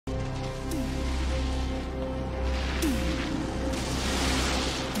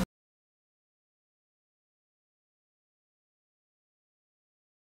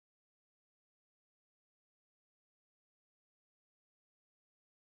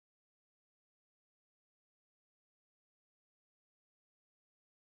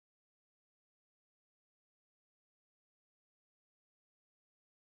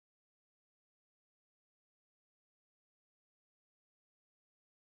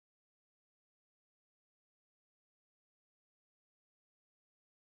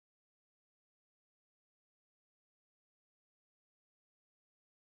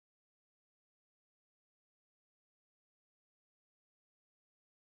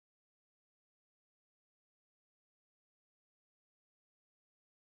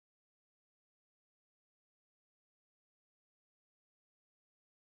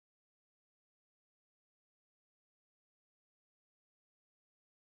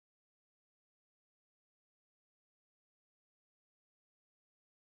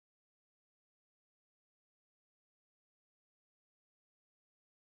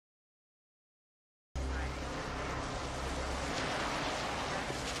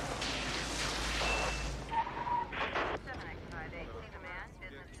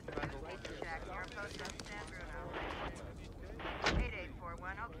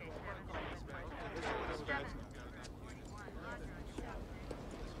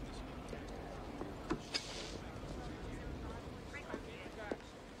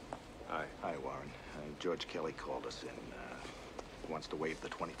George Kelly called us in. He wants to waive the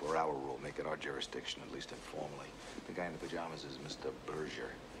 24-hour rule, make it our jurisdiction, at least informally. The guy in the pajamas is Mr.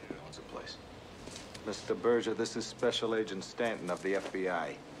 Berenger. He owns the place. Mr. Berenger, this is Special Agent Stantin of the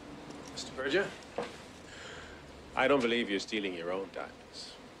FBI. Mr. Berenger, I don't believe you're stealing your own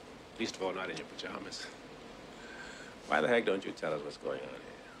diamonds. Least of all, not in your pajamas. Why the heck don't you tell us what's going on here?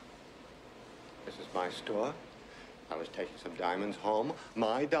 This is my store. I was taking some diamonds home.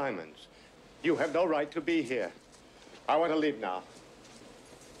 My diamonds. You have no right to be here. I want to leave now.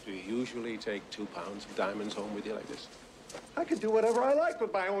 Do you usually take 2 pounds of diamonds home with you like this? I can do whatever I like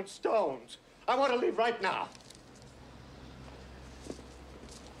with my own stones. I want to leave right now.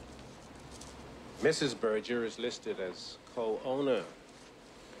 Mrs. Berenger is listed as co-owner.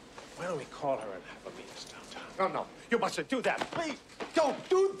 Why don't we call her and have a meeting downtown? No, you mustn't do that. Please, don't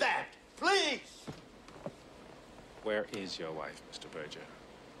do that. Please. Where is your wife, Mr. Berenger?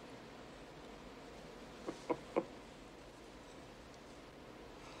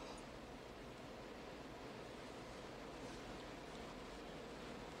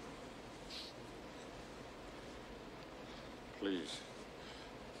 Please,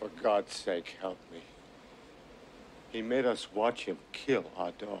 for God's sake, help me. He made us watch him kill our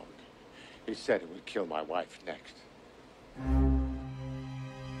dog. He said he would kill my wife next.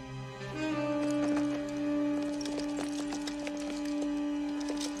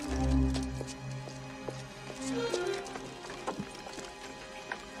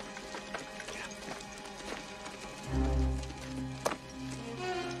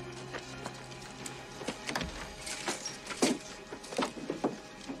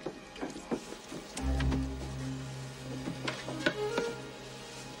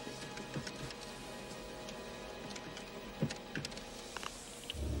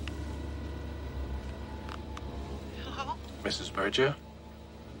 Mrs. Berenger,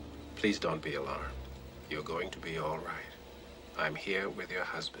 please don't be alarmed. You're going to be all right. I'm here with your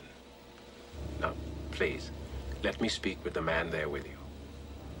husband. Now, please, let me speak with the man there with you.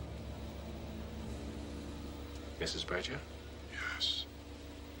 Mrs. Berenger? Yes.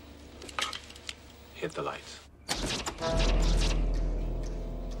 Hit the lights.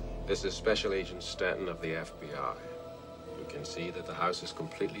 This is Special Agent Stantin of the FBI. You can see that the house is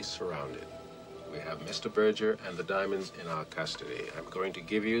completely surrounded. We have Mr. Berenger and the diamonds in our custody. I'm going to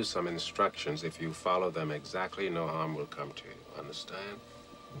give you some instructions. If you follow them exactly, no harm will come to you. Understand?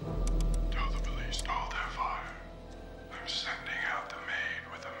 Tell the police to hold their fire. I'm sending out the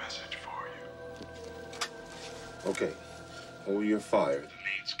maid with a message for you. Okay. Hold your fire. The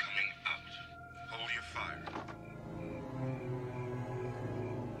maid's coming out. Hold your fire.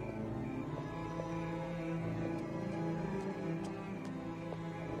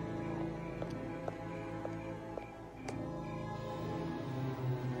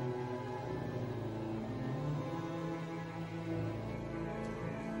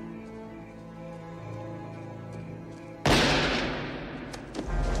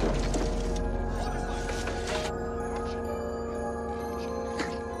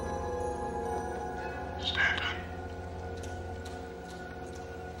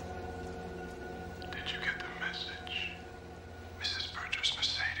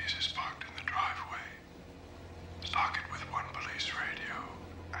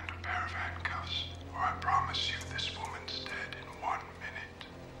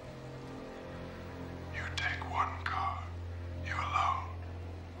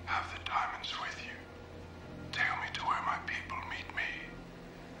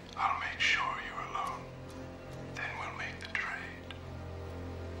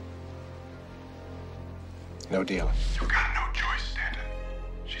 No deal. You got no choice, Stanton.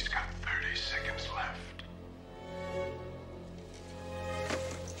 She's got 30 seconds left.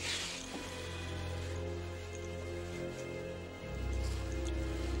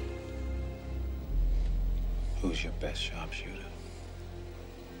 Who's your best sharpshooter?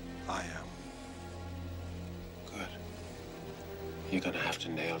 I am. Good. You're gonna have to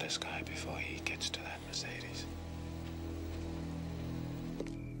nail this guy before he gets to that Mercedes.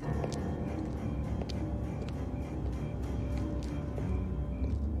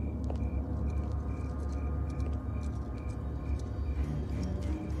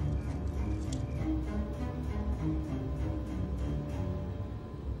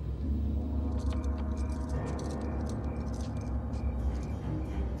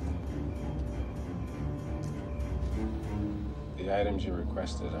 The items you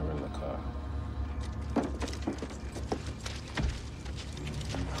requested are in the car.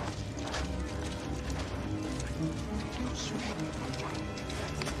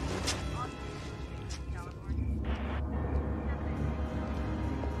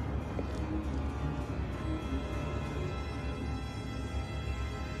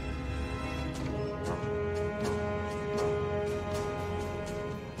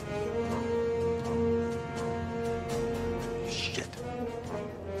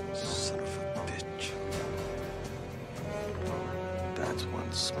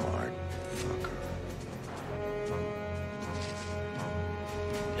 Smart fucker.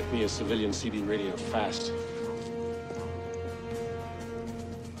 Get me a civilian CB radio fast.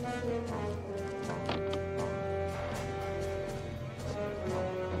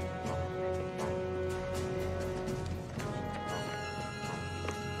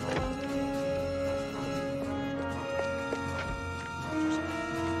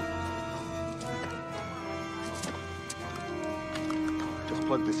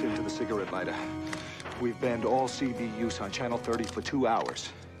 Plug this into the cigarette lighter. We've banned all CB use on channel 30 for 2 hours.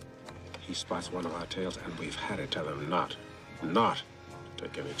 He spots one of our tails, and we've had to tell him not to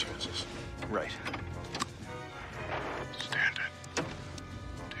take any chances. Right. Stantin, do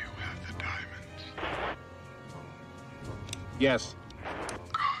you have the diamonds? Yes.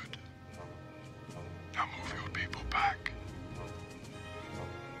 Good. Now move your people back.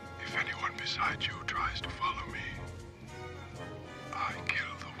 If anyone besides you tries to follow me, I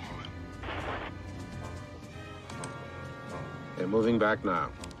kill the woman. They're moving back now.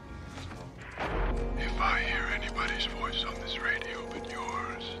 If I hear anybody's voice on this radio but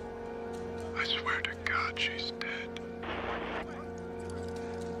yours, I swear to God she's dead.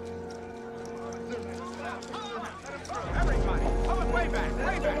 Everybody, come way back,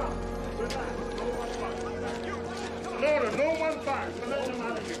 way back. Order, no one fires. Let them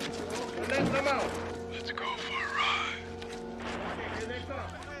out of here. Let them out. Let's go for a ride. Here they come.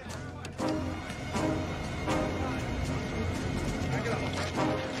 Back it up.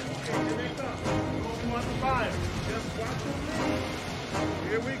 Okay, here they come. No one fires. Just watch them leave.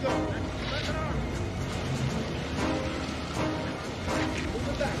 Here we go. Let it out. Move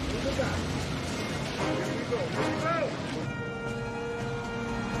it back. Move it back. Here we go. Here we go.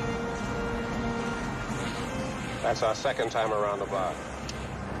 That's our second time around the bar.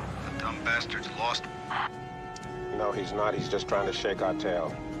 The dumb bastard's lost. No, he's not. He's just trying to shake our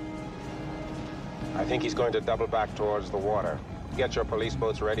tail. I think he's going to double back towards the water. Get your police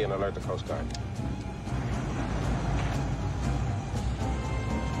boats ready and alert the Coast Guard.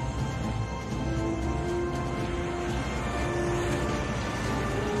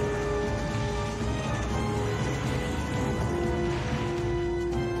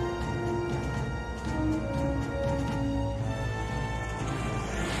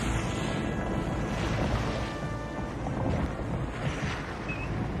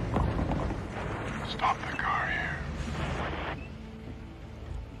 Stop the car here.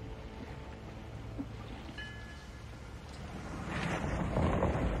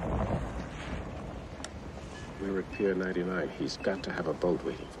 We're at Pier 99. He's got to have a boat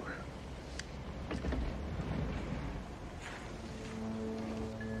waiting for him.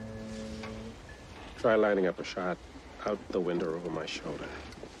 Try lining up a shot out the window over my shoulder.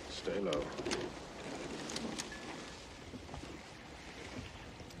 Stay low.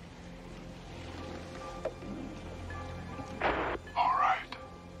 All right.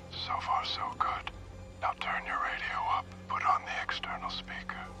 So far, so good. Now turn your radio up. Put on the external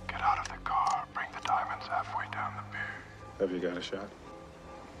speaker. Get out of the car. Bring the diamonds halfway down the pier. Have you got a shot?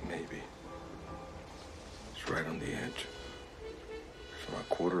 Maybe. It's right on the edge. From a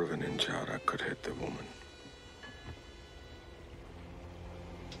quarter of an inch out, I could hit the woman.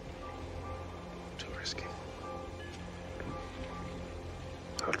 Too risky.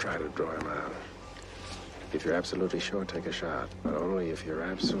 I'll try to draw him out. If you're absolutely sure, take a shot. But only if you're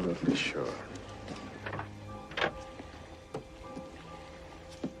absolutely sure.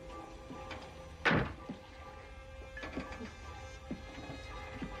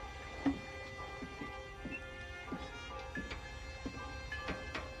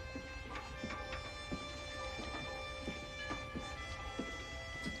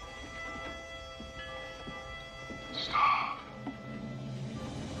 Stop.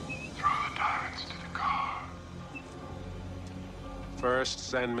 Throw the diamonds to the car. First,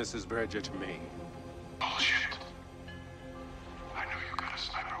 send Mrs. Berger to me. Bullshit. I know you got a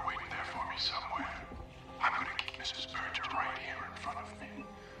sniper waiting there for me somewhere. I'm gonna keep Mrs. Berger right here in front of me.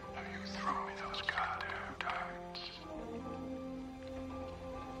 Now you throw me those goddamn diamonds.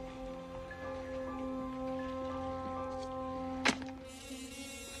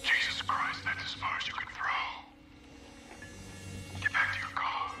 Jesus Christ, that's as far as you can throw. Get back to your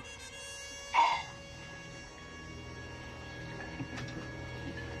car. Move.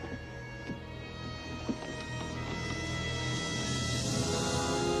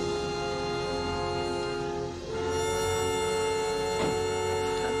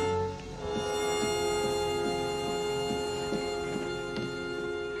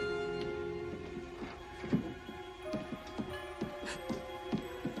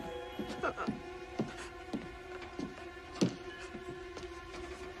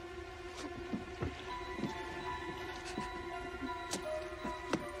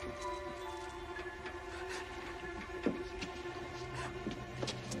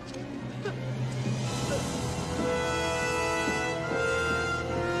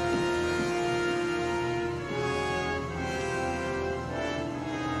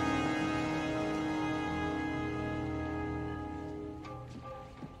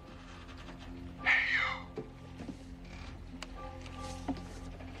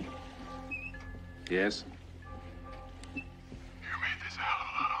 Yes? You made this a hell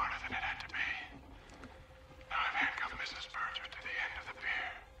of a lot harder than it had to be. Now I've handcuffed Mrs. Berger to the end of the pier.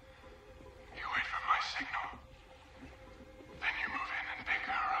 You wait for my signal. Then you move in and pick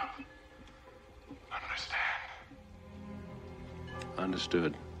her up. Understand?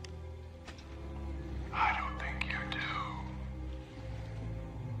 Understood. I don't think you do.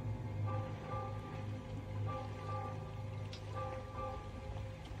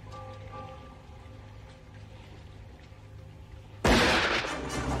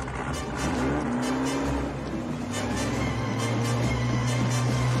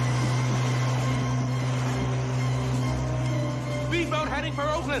 Speedboat heading for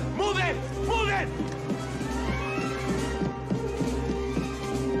Oakland. Move it! Move it!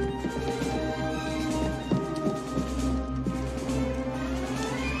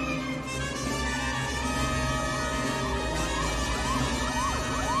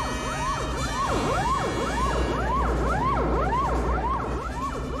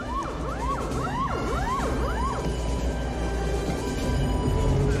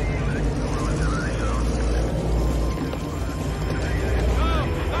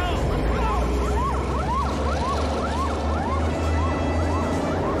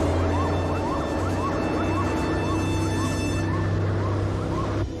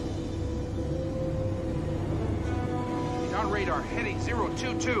 Radar heading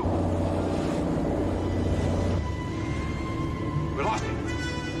 022. We lost him.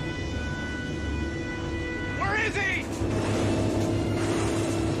 Where is he?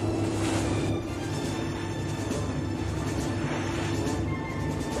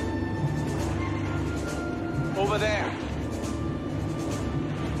 Over there.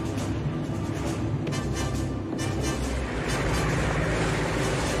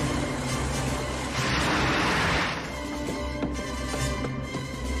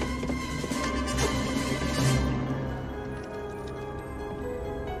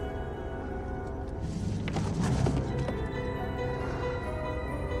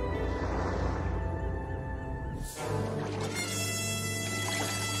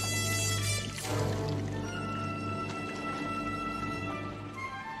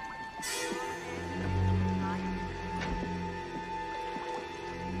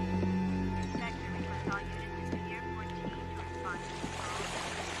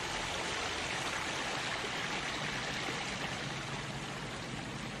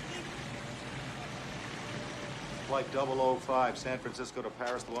 Flight 005, San Francisco to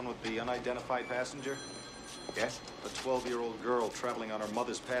Paris, the one with the unidentified passenger? Yes? A 12-year-old girl traveling on her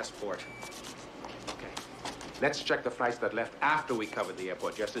mother's passport. Okay. Let's check the flights that left after we covered the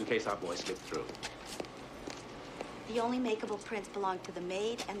airport, just in case our boy slipped through. The only makeable prints belong to the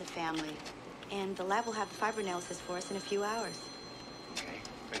maid and the family. And the lab will have the fiber analysis for us in a few hours. Okay,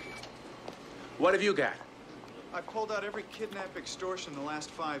 thank you. What have you got? I've pulled out every kidnap extortion in the last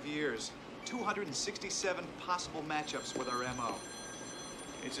 5 years. 267 possible matchups with our MO.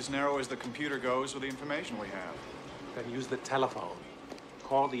 It's as narrow as the computer goes with the information we have. Then use the telephone.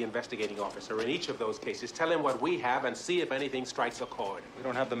 Call the investigating officer in each of those cases. Tell him what we have and see if anything strikes a chord. We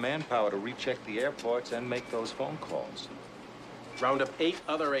don't have the manpower to recheck the airports and make those phone calls. Round up 8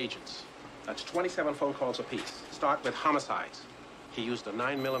 other agents. That's 27 phone calls apiece. Start with homicides. He used a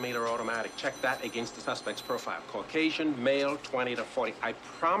 9mm automatic. Check that against the suspect's profile. Caucasian, male, 20 to 40. I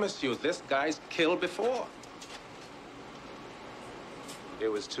promise you, this guy's killed before. It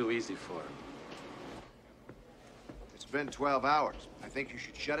was too easy for him. It's been 12 hours. I think you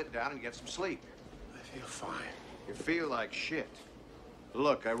should shut it down and get some sleep. I feel fine. You feel like shit.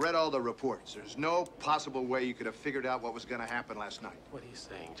 Look, I read all the reports. There's no possible way you could have figured out what was going to happen last night. What are you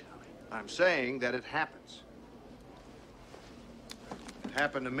saying, Joey? I'm saying that it happens. It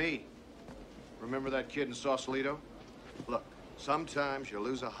happened to me. Remember that kid in Sausalito? Look, sometimes you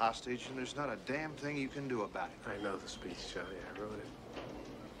lose a hostage and there's not a damn thing you can do about it. I know the speech, Joey. I wrote it.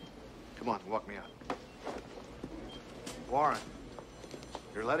 Come on, walk me out. Warren,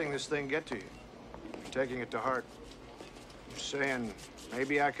 you're letting this thing get to you. You're taking it to heart. You're saying,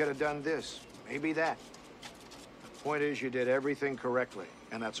 maybe I could have done this, maybe that. The point is, you did everything correctly,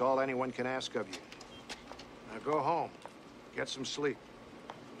 and that's all anyone can ask of you. Now go home, get some sleep.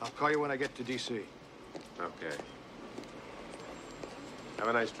 I'll call you when I get to D.C. Okay. Have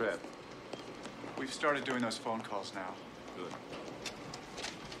a nice trip. We've started doing those phone calls now. Good.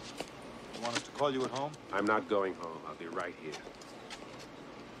 You want us to call you at home? I'm not going home. I'll be right here.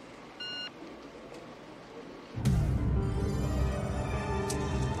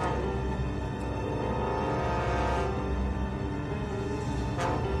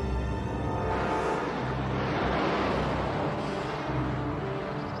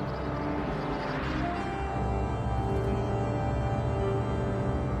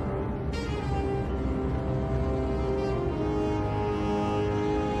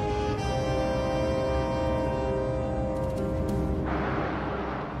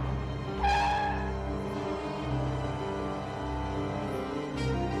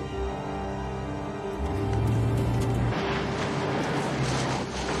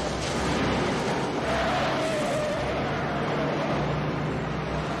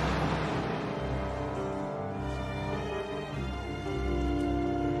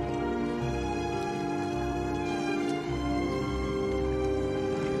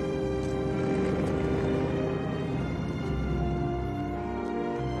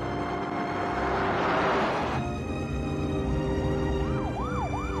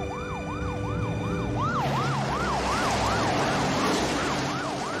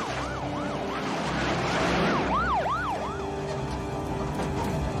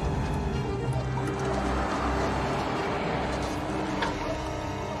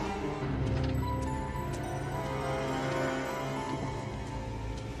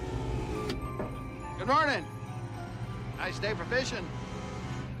 Good morning. Nice day for fishing.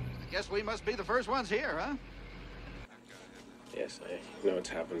 I guess we must be the first ones here, huh? Yes, I know it's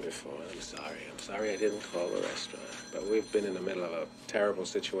happened before. I'm sorry. I'm sorry I didn't call the restaurant. But we've been in the middle of a terrible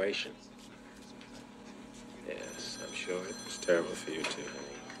situation. Yes, I'm sure it was terrible for you too,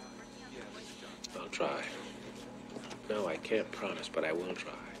 honey. I'll try. No, I can't promise, but I will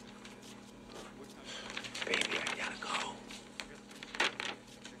try. Baby, I gotta go.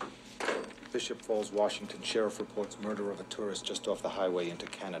 Bishop Falls, Washington. Sheriff reports murder of a tourist just off the highway into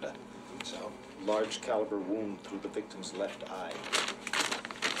Canada. So, large caliber wound through the victim's left eye.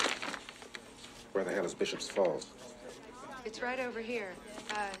 Where the hell is Bishop's Falls? It's right over here,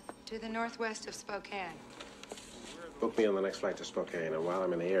 to the northwest of Spokane. Book me on the next flight to Spokane, and while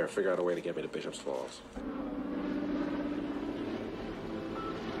I'm in the air, figure out a way to get me to Bishop's Falls.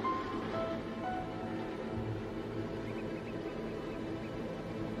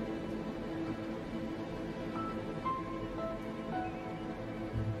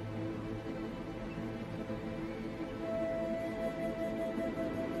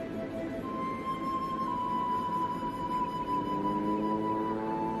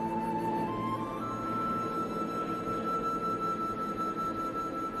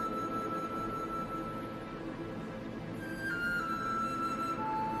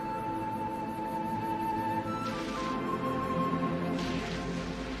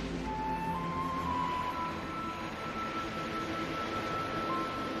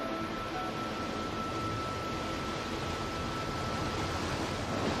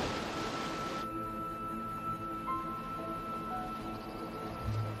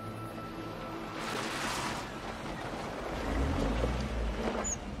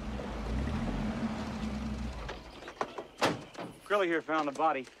 Crilly here found the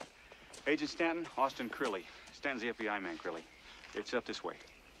body. Agent Stantin, Austin Crilly. Stanton's the F.B.I. man, Crilly. It's up this way.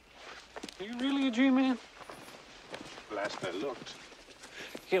 Are you really a G-man? Last I looked.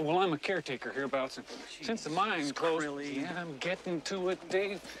 Yeah, well, I'm a caretaker hereabouts. And since the mine closed, yeah, I'm getting to it,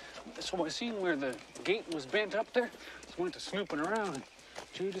 Dave. So I seen where the gate was bent up there. So went to snooping around. And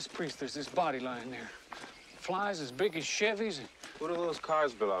Judas Priest, there's this body lying there. Flies as big as Chevys. And What do those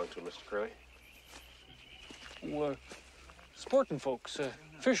cars belong to, Mr. Curley? well, sporting folks,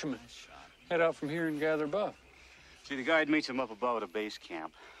 fishermen. Head out from here and gather above. See, the guide meets him up above at a base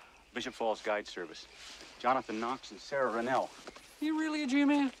camp. Bishop Falls Guide Service. Jonathan Knox and Sarah Rennell. You really a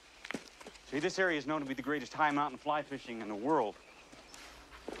G-man? See, this area is known to be the greatest high mountain fly fishing in the world.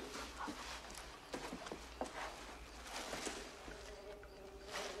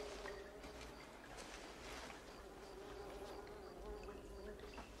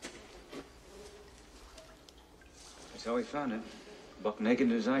 That's how we found it. Buck naked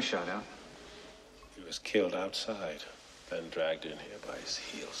and his eye shot out. He was killed outside, then dragged in here by his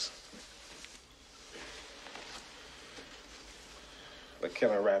heels. The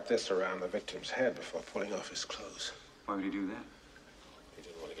killer wrapped this around the victim's head before pulling off his clothes. Why would he do that? He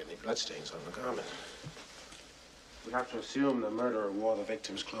didn't want to get any bloodstains on the garment. We have to assume the murderer wore the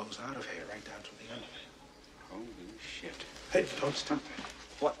victim's clothes out of here, right down to the underwear. Holy shit. Hey, don't stop there.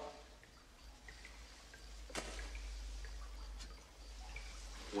 What?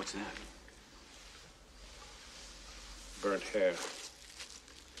 What's that? Burnt hair.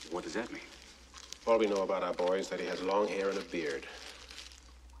 What does that mean? All we know about our boy is that he has long hair and a beard.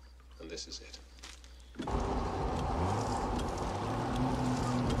 And this is it.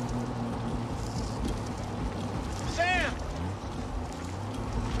 Sam!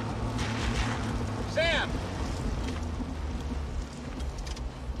 Sam!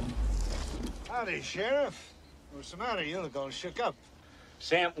 Howdy, Sheriff. What's the matter? You look all shook up.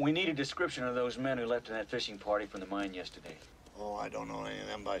 Sam, we need a description of those men who left in that fishing party from the mine yesterday. Oh, I don't know any of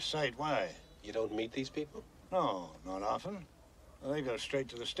them by sight. Why? You don't meet these people? No, not often. Well, they go straight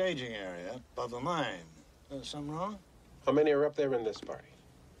to the staging area above the mine. Something wrong? How many are up there in this party?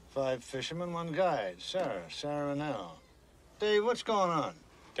 5 fishermen, 1 guide. Sarah Rennell. Dave, what's going on?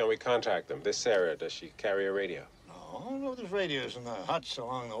 Can we contact them? This Sarah, does she carry a radio? No, there's radios in the huts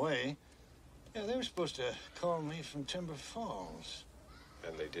along the way. Yeah, they were supposed to call me from Timber Falls.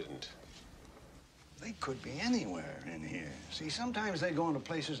 And they didn't. They could be anywhere in here. See, sometimes they go into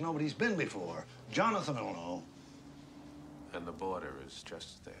places nobody's been before. Jonathan will know. And the border is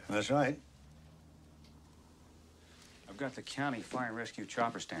just there. That's right. I've got the county fire and rescue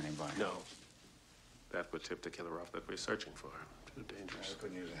chopper standing by. No. That would tip the killer off that we're searching for. Too dangerous. I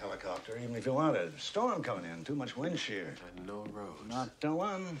couldn't use a helicopter even if you wanted. Storm coming in, too much wind shear. And no roads. Not the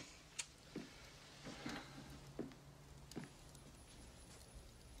one.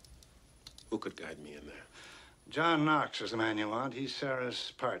 Who could guide me in there? John Knox is the man you want. He's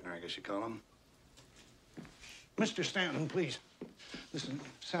Sarah's partner, I guess you call him. Mr. Stantin, please. Listen,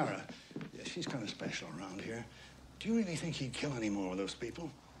 Sarah, yeah, she's kind of special around here. Do you really think he'd kill any more of those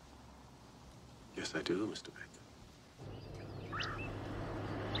people? Yes, I do, Mr. Baker.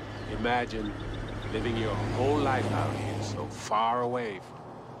 Imagine living your whole life out here so far away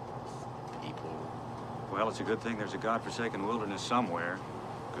from people. Well, it's a good thing there's a godforsaken wilderness somewhere,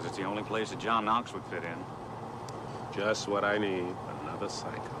 because it's the only place that John Knox would fit in. Just what I need, another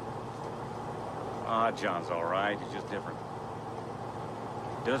psycho. Ah, John's all right. He's just different.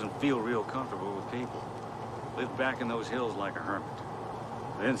 He doesn't feel real comfortable with people. Lived back in those hills like a hermit.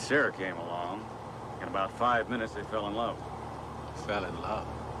 Then Sarah came along. In about 5 minutes, they fell in love. Fell in love?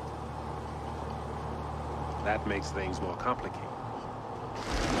 That makes things more complicated.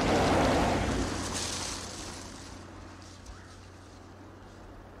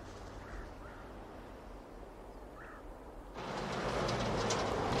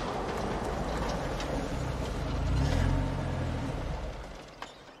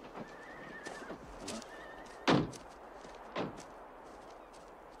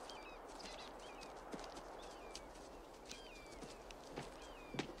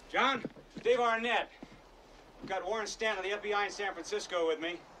 John, Dave Arnett. I've got Warren Stantin of the F.B.I. in San Francisco with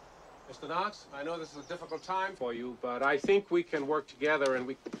me. Mr. Knox, I know this is a difficult time for you, but I think we can work together and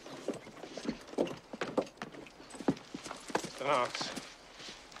we... Mr. Knox,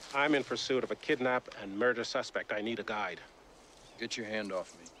 I'm in pursuit of a kidnap and murder suspect. I need a guide. Get your hand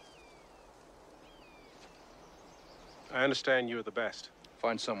off me. I understand you're the best.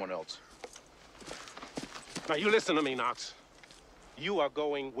 Find someone else. Now, you listen to me, Knox. You are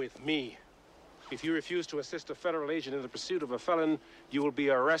going with me. If you refuse to assist a federal agent in the pursuit of a felon, you will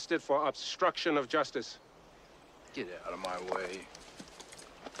be arrested for obstruction of justice. Get out of my way.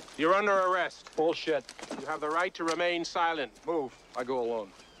 You're under arrest. Bullshit. You have the right to remain silent. Move. I go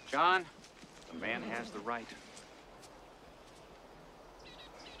alone. John, the man has the right.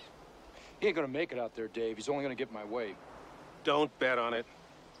 He ain't gonna make it out there, Dave. He's only gonna get in my way. Don't bet on it.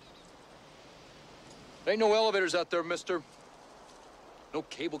 There ain't no elevators out there, mister. No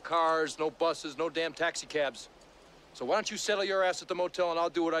cable cars, no buses, no damn taxi cabs. So why don't you settle your ass at the motel and I'll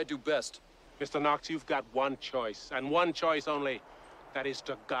do what I do best. Mr. Knox, you've got one choice, and one choice only. That is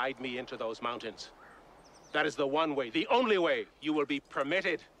to guide me into those mountains. That is the one way, the only way you will be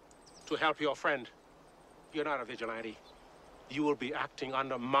permitted to help your friend. You're not a vigilante. You will be acting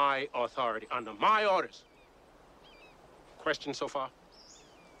under my authority, under my orders. Questions so far?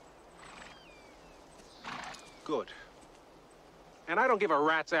 Good. And I don't give a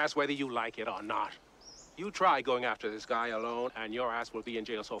rat's ass whether you like it or not. You try going after this guy alone, and your ass will be in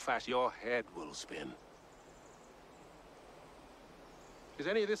jail so fast your head will spin. Is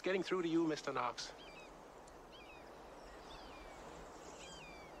any of this getting through to you, Mr. Knox?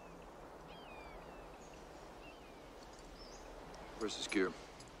 Where's his gear?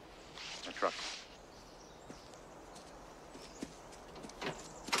 My truck.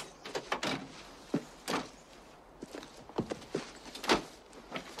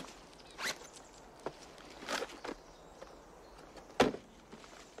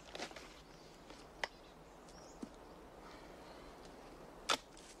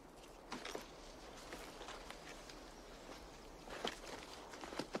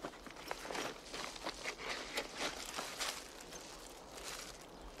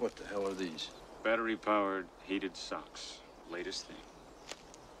 What the hell are these? Battery-powered heated socks. Latest thing.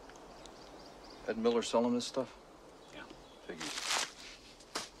 Ed Miller selling this stuff? Yeah. Figures.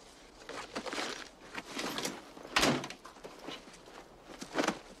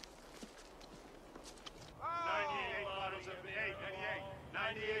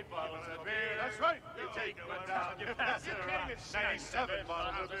 That's right. You take one down, you pass it around. 97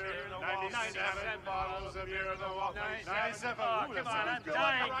 bottles of beer in the wall. 97 bottles of beer in the wall. 97. Oh, come on, I'm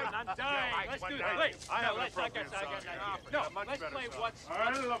dying. I'm dying. Let's do this. Wait. I have No, an let's appropriate song. No, let's play what's...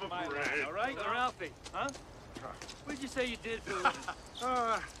 I love a parade. All right, Ralphie, huh? What did you say you did for a living?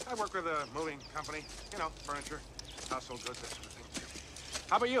 I work with a moving company. You know, furniture, household goods, that sort of thing.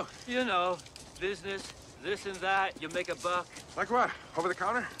 How about you? You know, business, this and that. You make a buck. Like what? Over the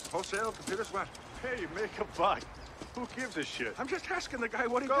counter? Wholesale? Computers? What? Hey, make a buck. Who gives a shit? I'm just asking the guy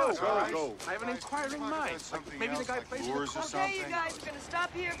what he Go, does. go, all right? go. I have an inquiring mind. Like maybe the guy plays the club. Okay, you guys, we're gonna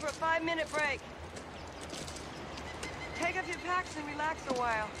stop here for a 5-minute break. Take up your packs and relax a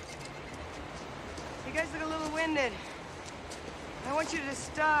while. You guys look a little winded. I want you to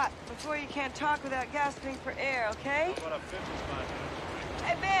stop before you can't talk without gasping for air, okay? What a fishing spot.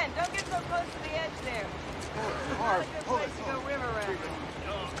 Hey, Ben, don't get so close to the edge there. Harv, It's not a good place to go river rafting.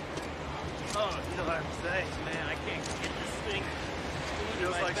 Oh, you know what I'm saying, man. I can't get this thing.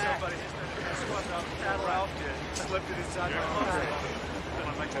 Feels like somebody swept out the Ralph did. slipped it inside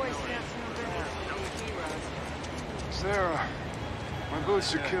my Boy Scouts no better than heroes. Sarah, my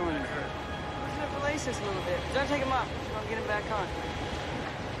boots are killing me. Loosen up the laces a little bit. Don't take them off. I'll get them back on.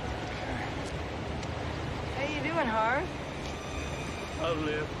 How you doing, Harv? I'll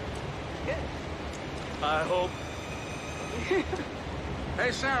live. Good. I hope.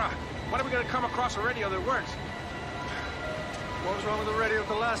 Hey, Sarah, when are we gonna come across a radio that works? What was wrong with the radio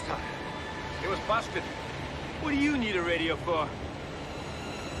the last time? It was busted. What do you need a radio for?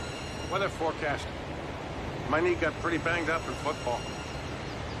 Weather forecast. My knee got pretty banged up in football.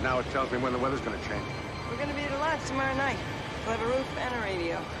 Now it tells me when the weather's gonna change. We're gonna be at the lodge tomorrow night. We'll have a roof and a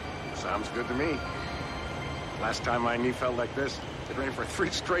radio. Sounds good to me. Last time my knee felt like this, it rained for 3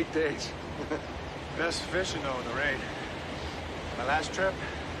 straight days. Best fishing, though, in the rain. My last trip,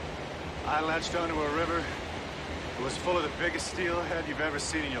 I latched onto a river. It was full of the biggest steelhead you've ever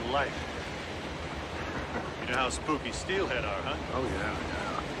seen in your life. You know how spooky steelhead are, huh? Oh, yeah.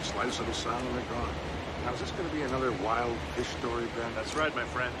 Slightest little sound and they're gone. Now, is this gonna be another wild fish story, Ben? That's right, my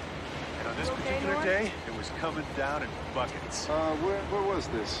friend. And on this particular day, it was coming down in buckets. Where was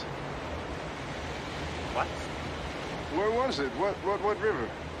this? What? Where was it? What river?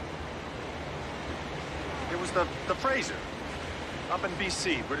 It was the Fraser, up in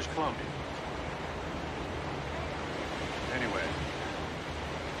B.C., British Columbia. Anyway.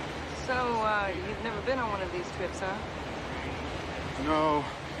 So, you've never been on one of these trips, huh?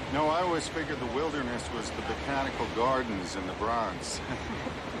 No, I always figured the wilderness was the botanical gardens in the Bronx.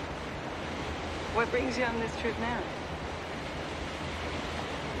 What brings you on this trip now?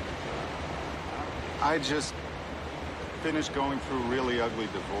 I just finished going through a really ugly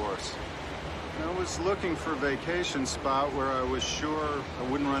divorce. I was looking for a vacation spot where I was sure I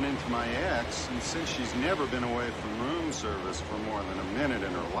wouldn't run into my ex, and since she's never been away from room service for more than a minute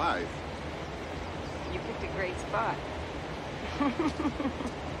in her life... You picked a great spot.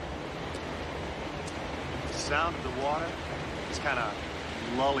 The sound of the water is kind of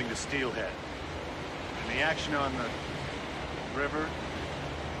lulling the steelhead. And the action on the river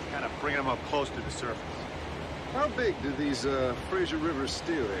kind of bringing them up close to the surface. How big do these Fraser River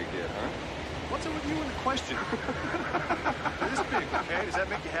steelhead get, huh? What's it with you and the question? They're this big, okay? Does that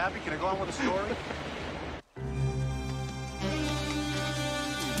make you happy? Can I go on with the story?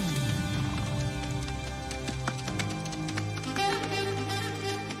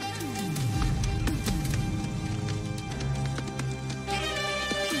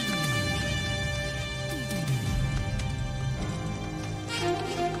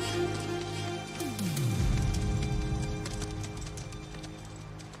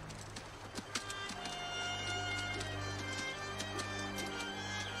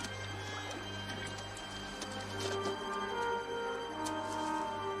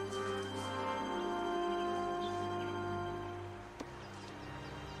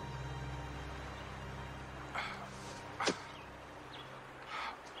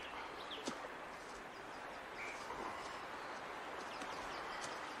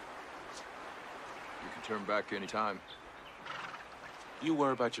 Turn back any time. You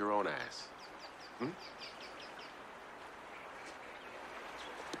worry about your own ass. Hmm?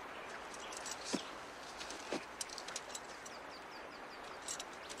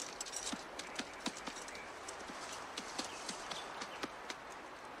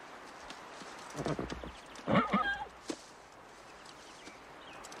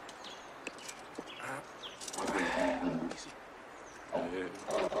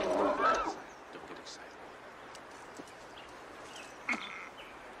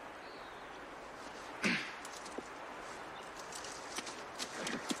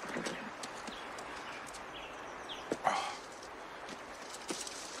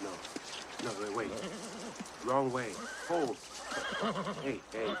 Wrong way. Hold. Hey,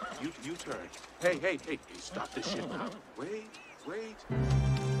 you turn. Hey, stop this shit now. Wait.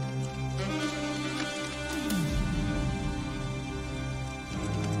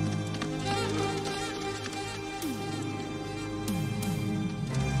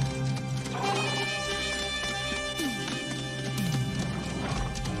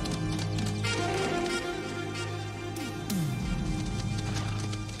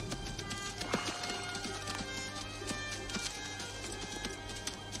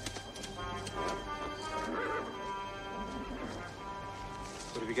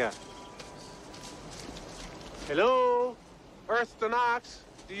 What have you got? Hello? Jonathan Knox,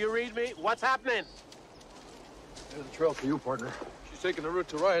 do you read me? What's happening? There's a trail for you, partner. She's taking the route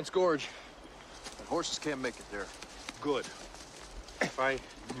to Ryan's Gorge. And horses can't make it there. Good. If I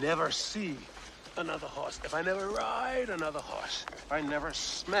never see another horse, if I never ride another horse, if I never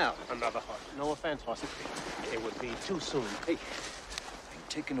smell another horse, no offense, horsey, it would be too soon. Hey, I ain't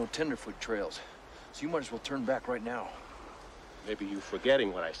taking no tenderfoot trails, so you might as well turn back right now. Maybe you're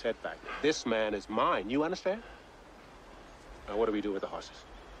forgetting what I said back there. This man is mine, you understand? Now, what do we do with the horses?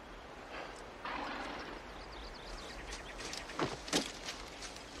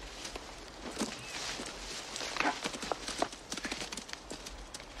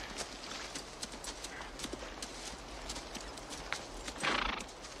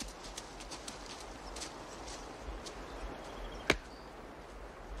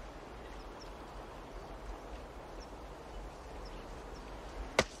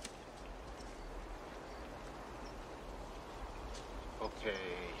 Okay,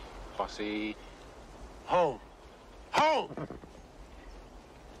 horsey. Home. Home!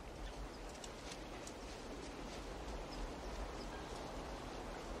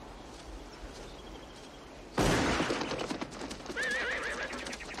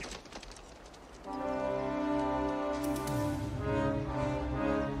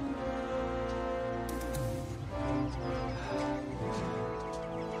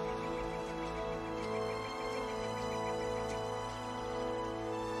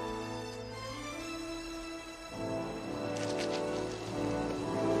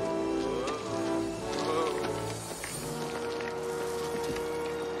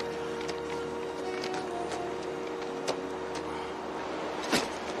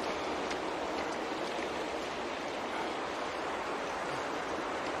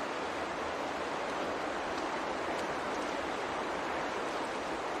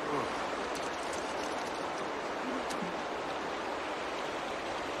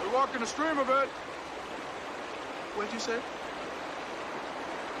 Walking the stream a bit. What'd you say?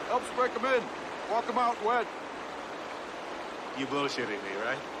 Helps break them in. Walk them out wet. You bullshitting me,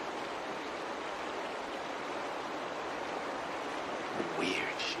 right?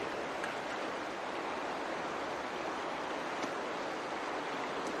 Weird shit.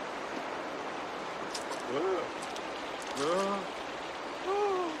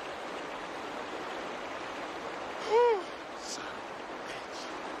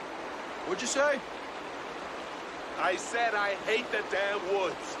 What'd you say? I said I hate the damn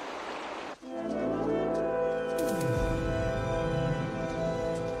woods.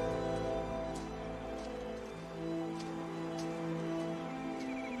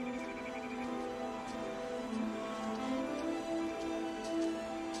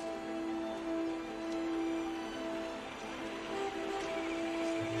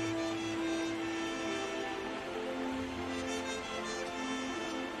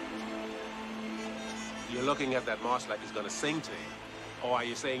 You're looking at that moss like he's gonna sing to you. Or are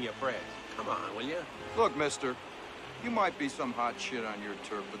you saying your prayers? Come on, will you? Look, mister, you might be some hot shit on your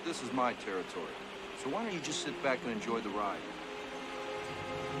turf, but this is my territory. So why don't you just sit back and enjoy the ride?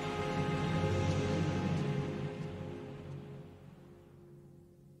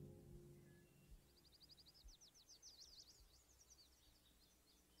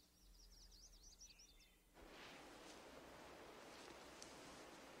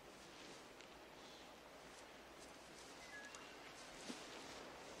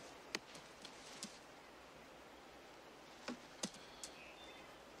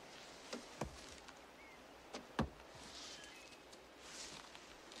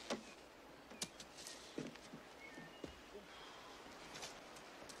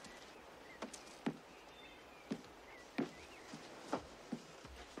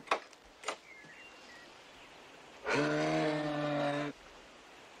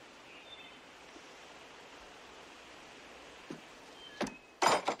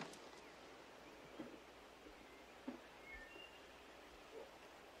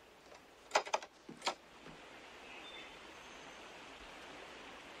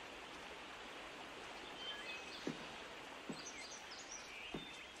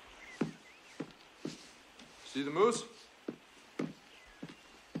 See the moose?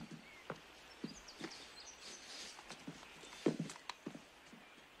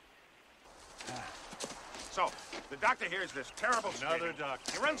 So, the doctor hears this terrible screaming.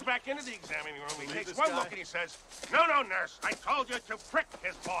 doctor. He runs back into the examining room. He takes this one guy? look and he says, "No, no, nurse. I told you to prick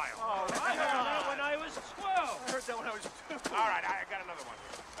his boil." Oh, I heard that when I was 12. I heard that when I was 2. All right, I got another one.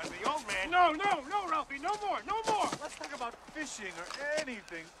 The old man... No, Ralphie, no more, no more. Let's talk about fishing or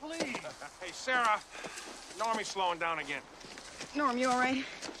anything, please. Hey, Sarah, Normie's slowing down again. Norm, you all right?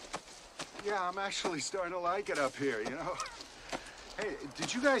 Yeah, I'm actually starting to like it up here, you know? Hey,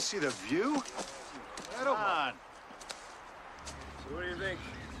 did you guys see the view? Come on. So what do you think?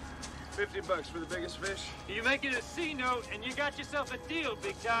 $50 for the biggest fish. You make it a C note, and you got yourself a deal,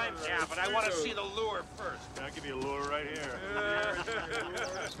 big time. Yeah, but I want to see the lure first. I'll give you a lure right here.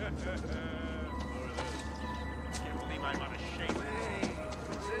 Can't believe I'm on a shake.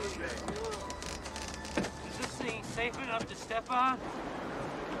 Is this thing safe enough to step on? Did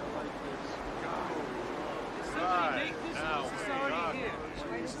somebody make this? Or is this already here?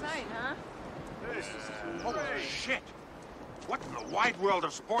 Way to sight, huh? Holy shit! What in the wide world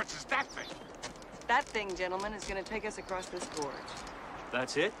of sports is that thing? That thing, gentlemen, is going to take us across this gorge.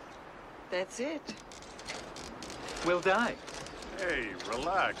 That's it? That's it. We'll die. Hey,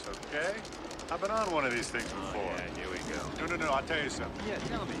 relax, okay? I've been on one of these things before. Oh, yeah, here we go. No, I'll tell you something. Yeah,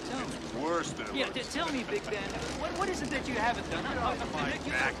 tell me. Worse than it Yeah, looks. tell me, Big Ben. What is it that you haven't done? A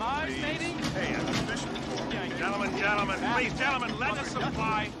funicular Mars, maybe? Hey, I've been fishing before. Gentlemen, please, let us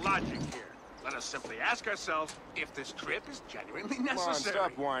apply logic here. Let us simply ask ourselves if this trip is genuinely necessary. Come on,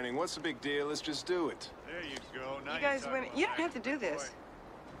 stop whining. What's the big deal? Let's just do it. There you go. Now You guys, women, you don't have to do this.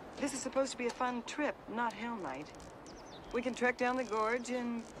 This is supposed to be a fun trip, not Hell Night. We can trek down the gorge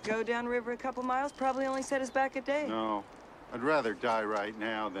and go downriver a couple miles, probably only set us back a day. No, I'd rather die right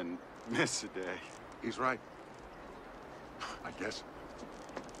now than miss a day. He's right. I guess.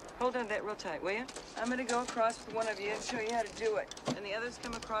 Hold on to that real tight, will you? I'm gonna go across with one of you and show you how to do it. And the others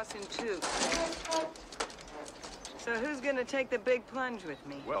come across in two. So who's gonna take the big plunge with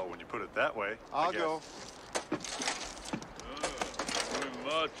me? Well, when you put it that way, I'll go.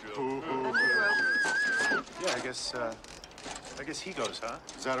 Yeah, I guess he goes, huh?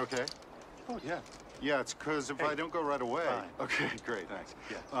 Is that okay? Oh, yeah. Yeah, it's because if I don't go right away... Fine. Okay, great, thanks.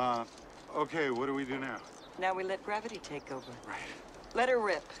 Yeah. Okay, what do we do now? Now we let gravity take over. Right. Let her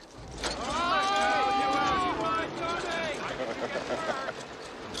rip. Oh,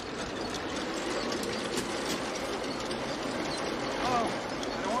 I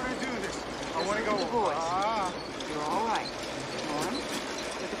don't want to do this. I want to go... Boys. You're all right. Come on.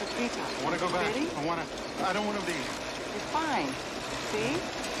 Look at the treetops. I want to go back. Ready? I don't want to be... You're fine. See?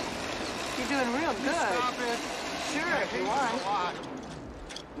 You're doing real good. Stop it. Sure, if you want.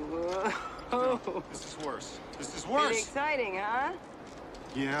 Whoa. This is worse. This is Pretty worse. exciting, huh?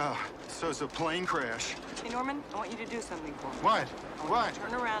 Yeah, so it's a plane crash. Hey, Norman, I want you to do something for me. What? I want you to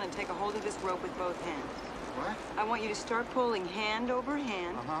turn around and take a hold of this rope with both hands. What? I want you to start pulling hand over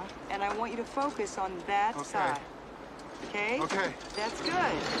hand, and I want you to focus on that side. Okay? Okay. That's good.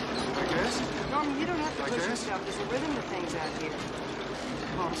 I guess? Norman, you don't have to I push guess? yourself. There's a rhythm to things out here.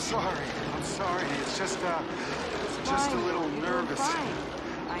 Oh, I'm sorry. I'm sorry. It's just a little You're nervous. doing fine.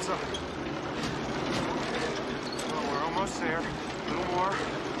 It's well, we're almost there. A little more. A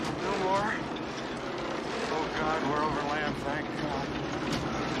little more. Oh, God, we're over land, thank God.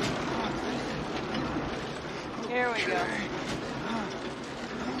 Here we go.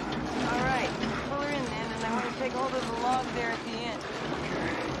 All right, pull her in then, and I want you to take hold of the log there at the end.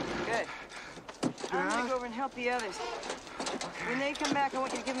 Good. I'm gonna go over and help the others. When they come back, I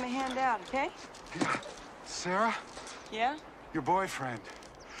want you to give them a hand out, okay? Yeah. Sarah? Yeah? Your boyfriend.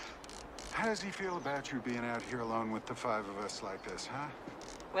 How does he feel about you being out here alone with the five of us like this, huh?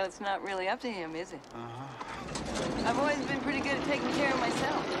 Well, it's not really up to him, is it? Uh-huh. I've always been pretty good at taking care of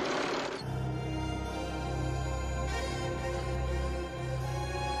myself.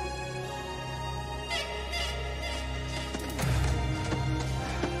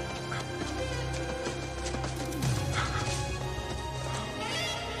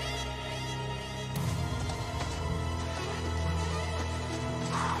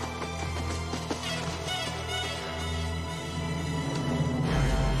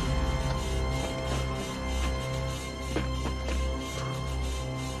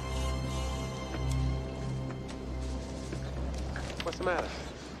 What's the matter?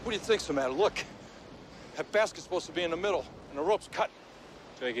 What do you think's the matter? Look, that basket's supposed to be in the middle, and the rope's cut.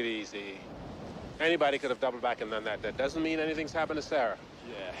 Take it easy. Anybody could have doubled back and done that. That doesn't mean anything's happened to Sarah.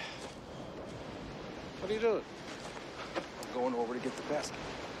 Yeah. What are you doing? I'm going over to get the basket.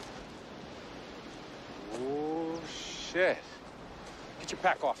 Oh, shit. Get your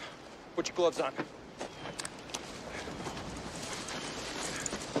pack off. Put your gloves on.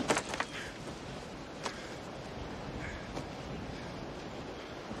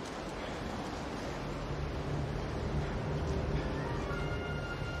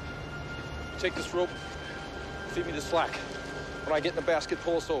 Take this rope, feed me the slack. When I get in the basket,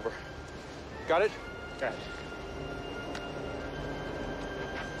 pull us over. Got it? Got it.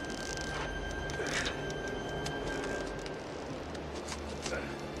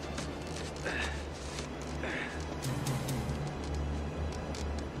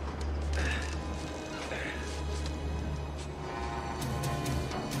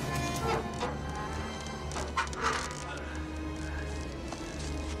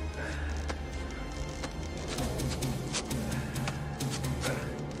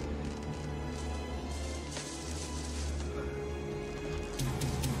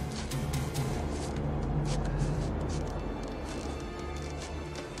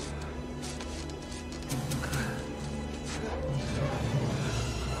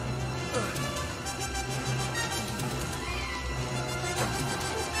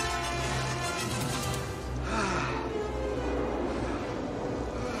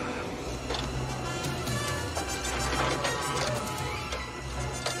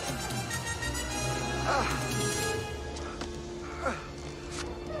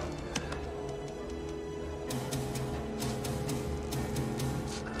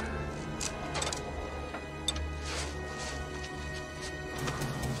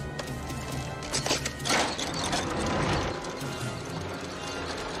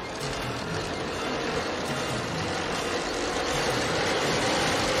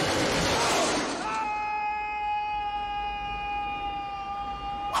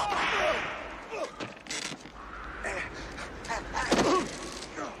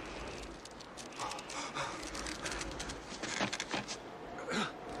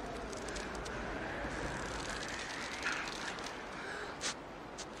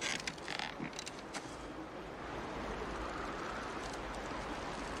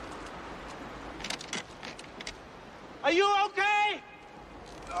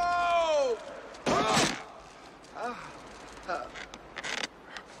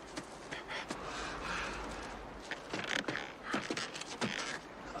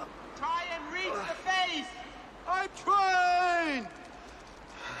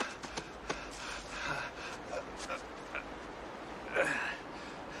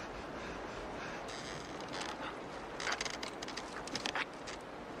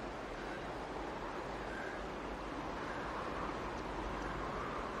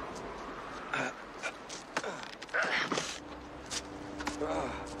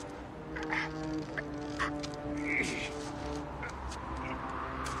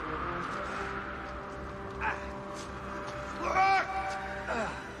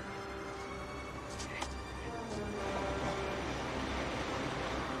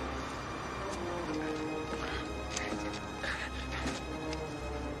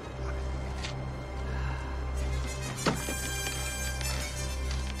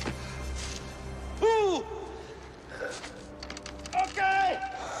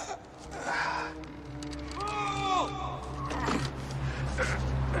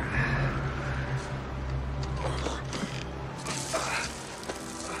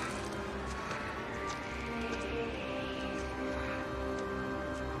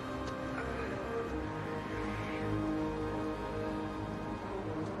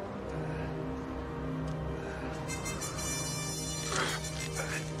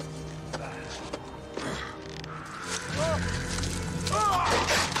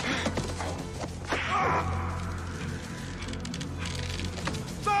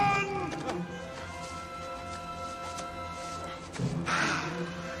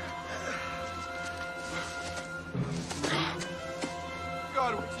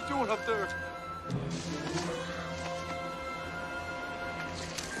 full of dirt.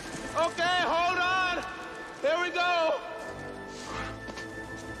 Okay, hold on. Here we go.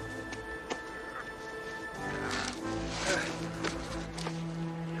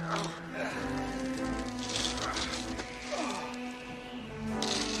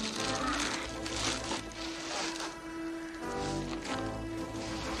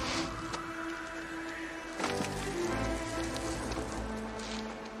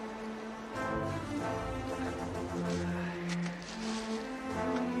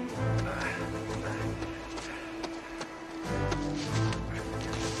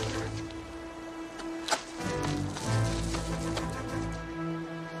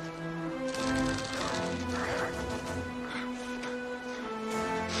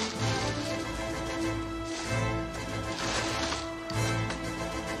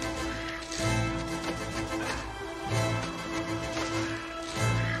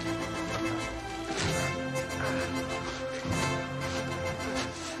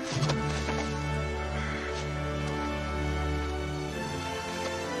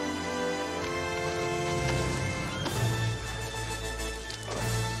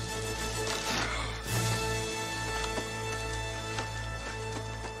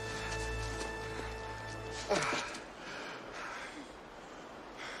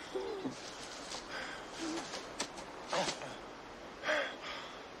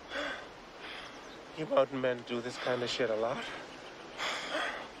 You mountain men do this kind of shit a lot?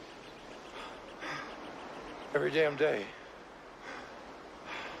 Every damn day.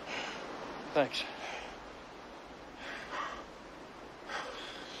 Thanks.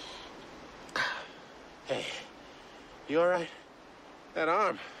 Hey, you all right? That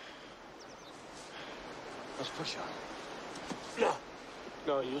arm. Let's push on.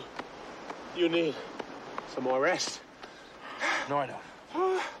 No, you need some more rest. No, I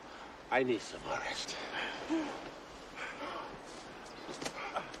don't. I need some more rest.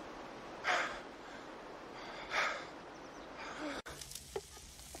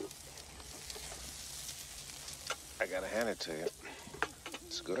 I gotta hand it to you.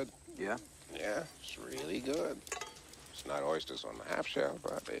 It's good. Yeah? Yeah, it's really good. It's not oysters on the half shell,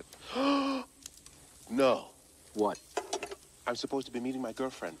 but it... No. What? I'm supposed to be meeting my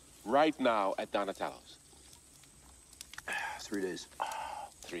girlfriend right now at Donatello's. 3 days.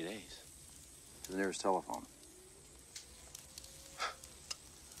 3 days. To the nearest telephone.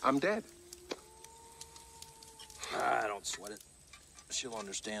 I'm dead. Don't sweat it. She'll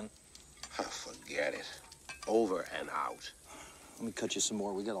understand. Forget it. Over and out. Let me cut you some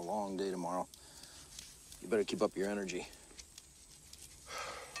more. We got a long day tomorrow. You better keep up your energy.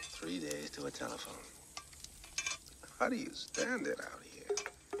 3 days to a telephone. How do you stand it out here?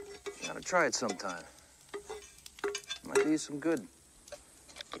 You gotta try it sometime. Might do you some good.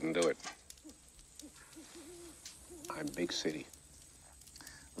 Couldn't do it. I'm big city.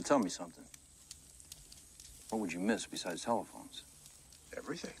 Well, tell me something. What would you miss besides telephones?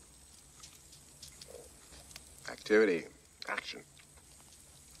 Everything. Activity, action,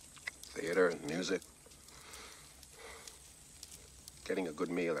 theater, music. Getting a good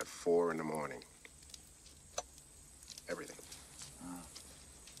meal at 4 in the morning. Everything.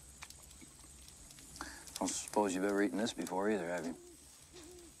 Don't suppose you've ever eaten this before either, have you?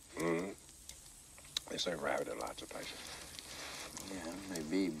 Mm-hmm. They serve rabbit at lots of places. Yeah,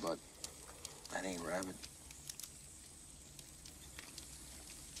 maybe, but that ain't rabbit.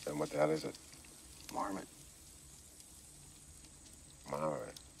 Then what the hell is it? Marmot.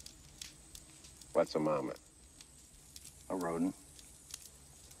 Marmot. What's a marmot? A rodent.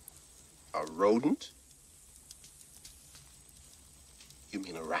 A rodent? You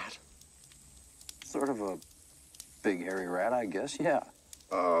mean a rat? Sort of a big hairy rat, I guess, yeah.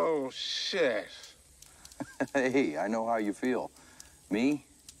 Oh, shit. Hey, I know how you feel. Me,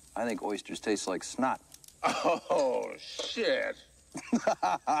 I think oysters taste like snot. Oh, shit.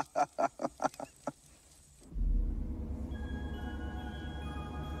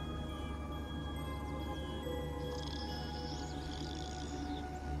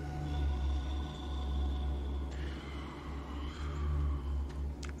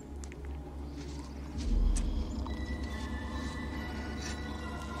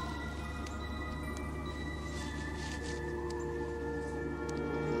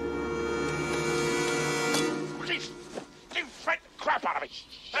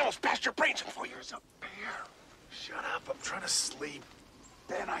 Shut up, I'm trying to sleep.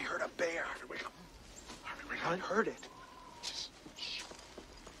 Ben, I heard a bear. Harvey, wake up. Harvey, wake up. I heard it.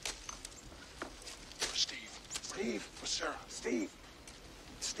 Steve. Steve. For Sarah. Steve.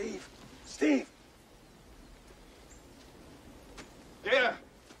 Steve. Steve. Yeah.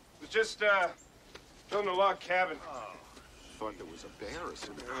 just building a log cabin. Thought there was a bear or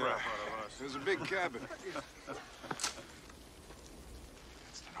something. There's a big cabin. That's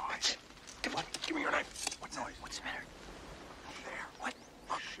the noise. Come on, give me your knife. What's noise? What's the matter? Over there. What?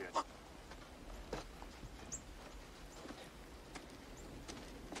 Look, shit. Look.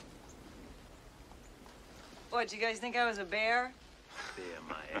 What, do you guys think I was a bear? Bear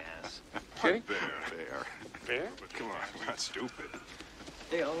my ass. Okay. Bear. Bear? But come on, we're not stupid.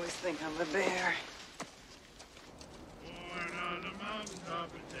 They always think I'm a bear. Born on the mountaintop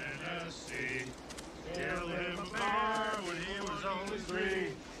in Tennessee. Killed him a bear when he was only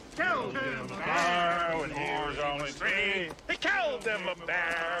 3. Killed him a bear when he was only 3. He killed him a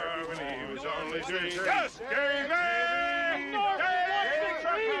bear when he was only 3. Yes, Davy!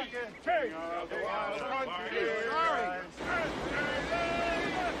 King of the wild country. Sorry.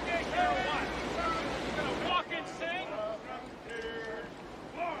 Gonna walk and sing?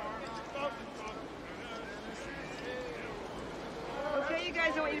 Okay, you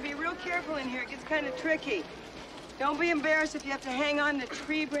guys, I want you to be real careful in here. It gets kind of tricky. Don't be embarrassed if you have to hang on to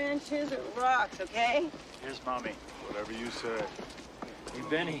tree branches or rocks, okay? Here's Mommy. Whatever you say. Hey,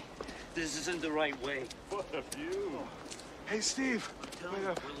 Benny, this isn't the right way. What a view. Hey, Steve. Tell him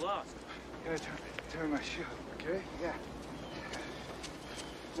we're lost. Gotta turn my shoe, okay? Yeah.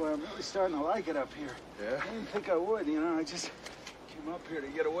 Boy, I'm really starting to like it up here. Yeah? I didn't think I would, you know. I just came up here to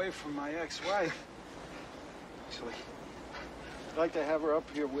get away from my ex-wife. Actually, I'd like to have her up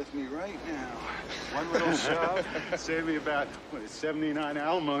here with me right now. One little shove, save me about, what, 79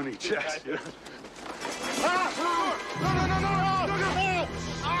 alimony checks. You know?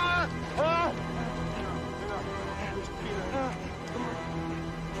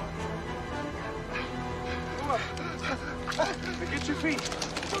 Get your feet.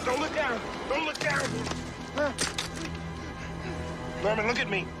 Don't look down. Don't look down. Norman, look at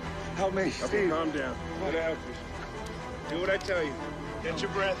me. Help me, Steve. Calm down. I'm gonna help you. Do what I tell you. Get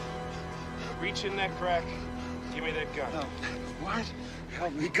your breath. Reach in that crack. Give me that gun. No. What?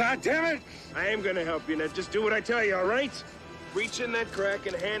 Help me. God damn it! I am gonna help you. Now just do what I tell you, all right? Reach in that crack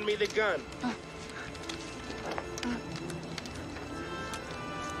and hand me the gun. Come on.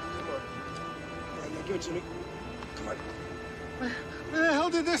 All right, now give it to me. Come on. Where the hell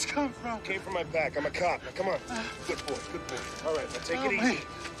did this come from? Came from my back. I'm a cop. Now come on. Good boy. Good boy. All right, now take Help it me. easy.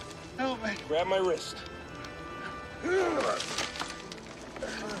 Help me. Grab my wrist. Come on.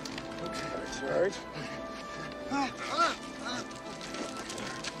 All right. Come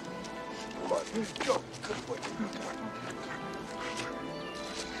on. Go. Good boy. Come on.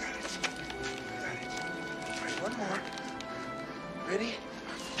 Got it. All right, one more. Ready?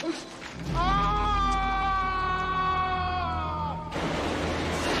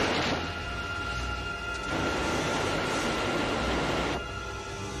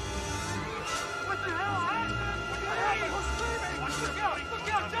 What the hell happened? What happened? Who's screaming? Look out! Look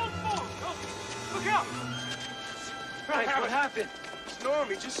out! Don't move! Look out! Frank, what happened? It's Norm.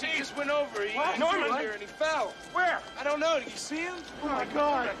 He just went over. Norman's here and he fell. Where? I don't know. Did you see him? Oh, my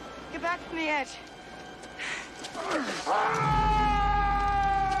God. Get back from the edge.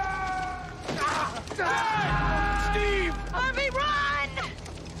 Steve! Harvey, run!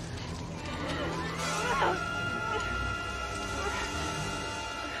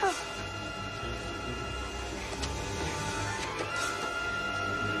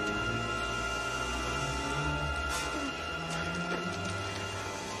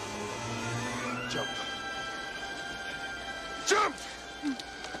 Jump. Jump!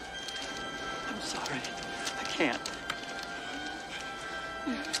 I'm sorry. I can't.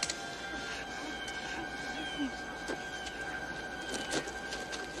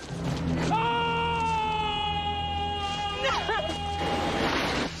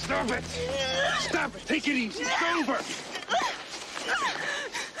 Stop it! Stop it! Take it easy. It's over.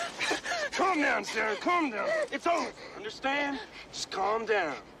 Calm down, Sarah. Calm down. It's over. Understand? Just calm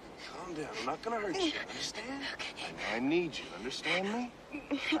down. Calm down. I'm not gonna hurt you. Understand? I need you. Understand me?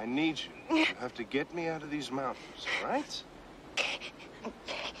 I need you. You have to get me out of these mountains, all right?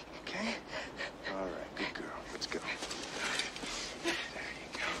 Okay? All right. Good girl. Let's go. There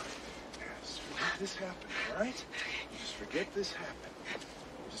you go. Yes. Forget this happened, all right? Just forget this happened.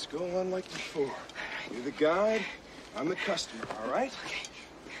 Just go on like before. You're the guide. I'm the customer, all right?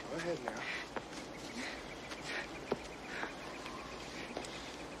 Go ahead now.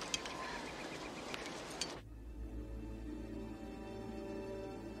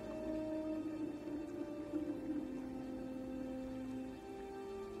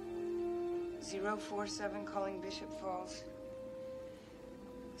 .047 calling Bishop Falls.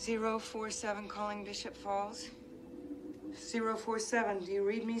 .047 calling Bishop Falls. 047. Do you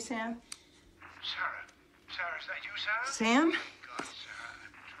read me, Sam? Sarah. Sarah, is that you, Sarah? Sam? God, Sarah,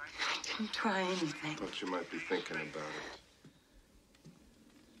 I didn't try anything. Thought you might be thinking about it.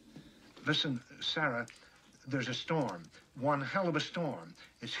 Listen, Sarah, there's a storm. One hell of a storm.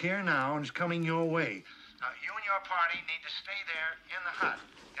 It's here now and it's coming your way. You and your party need to stay there in the hut.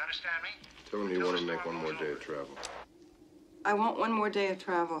 You understand me? Tell him you want to make one more day of travel. I want one more day of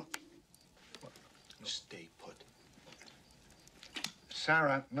travel. Stay put.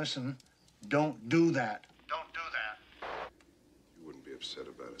 Sarah, listen, don't do that. Don't do that. You wouldn't be upset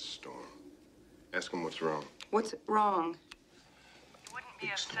about a storm. Ask him what's wrong. What's wrong? You wouldn't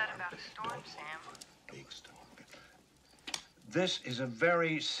be upset about a storm, Sam. Big storm. This is a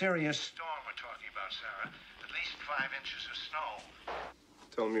very serious storm we're talking about, Sarah. At least 5 inches of snow.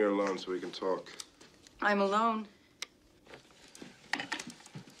 Tell him you're alone so we can talk. I'm alone.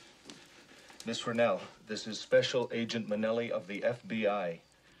 Miss Rennell, this is Special Agent Manelli of the FBI.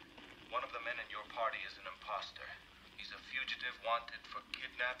 One of the men in your party is an imposter. He's a fugitive wanted for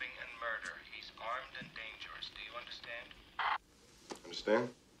kidnapping and murder. He's armed and dangerous. Do you understand? Understand?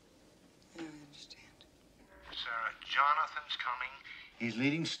 Yeah, I understand. Sarah, Jonathan's coming. He's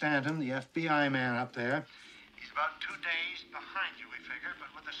leading Stantin, the FBI man up there. He's about 2 days behind you, we figure, but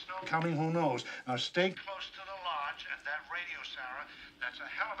with the snow coming, who knows? Now, stay close to the lodge and that radio, Sarah. That's a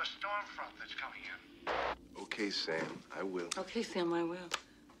hell of a storm front that's coming in. Okay, Sam, I will. Okay, Sam, I will.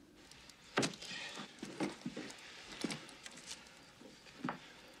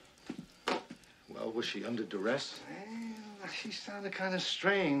 Well, was she under duress? Well, she sounded kind of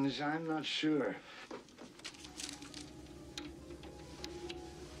strange. I'm not sure.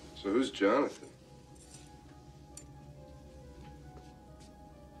 So who's Jonathan?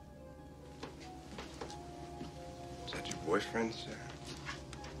 Is that your boyfriend, Sarah?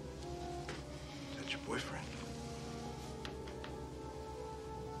 Is that your boyfriend?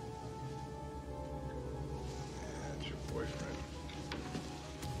 Yeah, that's your boyfriend.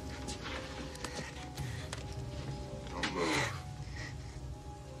 Don't move.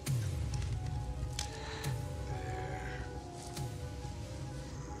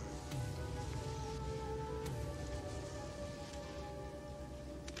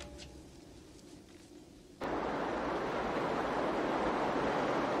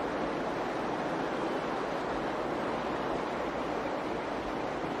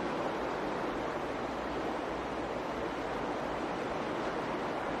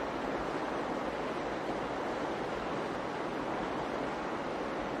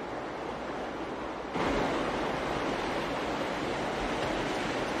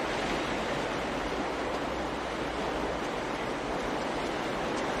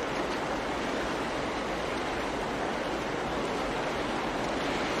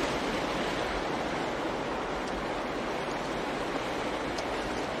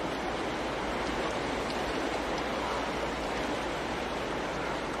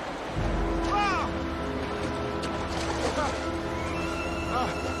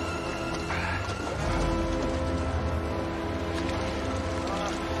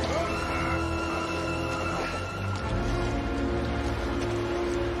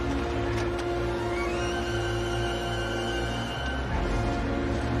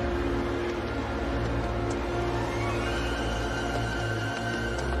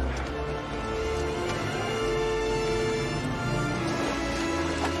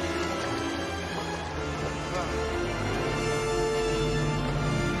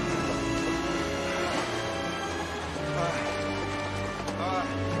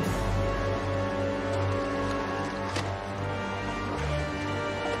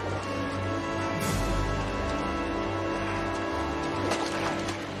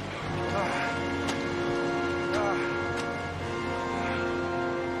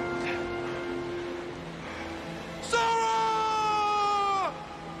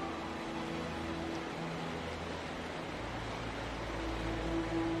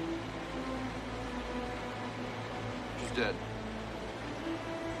 Dead.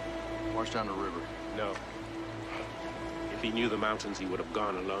 Washed down the river. No. If he knew the mountains, he would have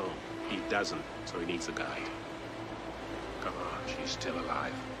gone alone. He doesn't, so he needs a guide. Come on, she's still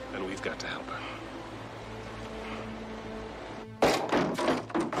alive, and we've got to help her.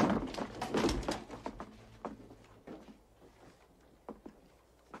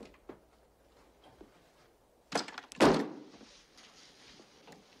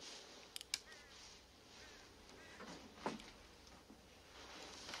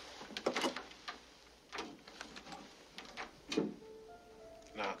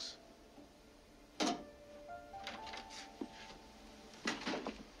 Knox.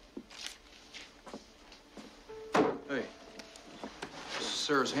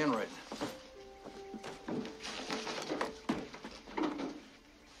 Sarah's handwriting.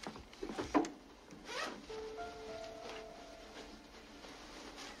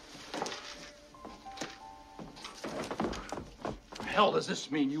 Hell does this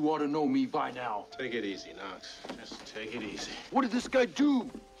mean? You ought to know me by now. Take it easy, Knox. Just take it easy. What did this guy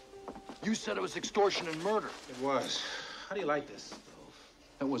do? You said it was extortion and murder. It was. How do you like this?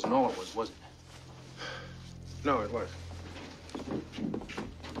 That wasn't all it was it? No, it was.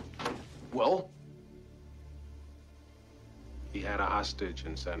 Well? He had a hostage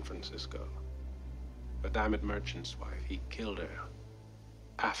in San Francisco. A diamond merchant's wife. He killed her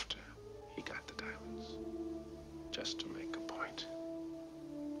after he got the diamonds. Just to make a point.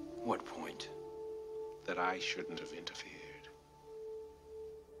 What point? That I shouldn't have interfered.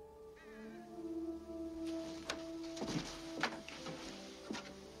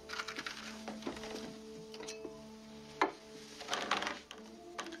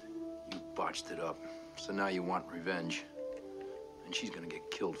 You botched it up. So now you want revenge. And she's gonna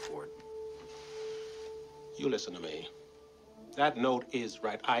get killed for it. You listen to me. That note is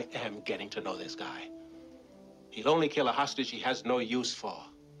right. I am getting to know this guy. He'll only kill a hostage he has no use for.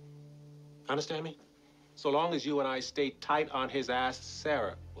 Understand me? So long as you and I stay tight on his ass,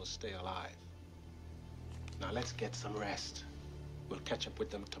 Sarah will stay alive. Now let's get some rest. We'll catch up with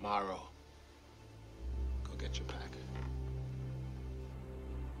them tomorrow. Go get your pack.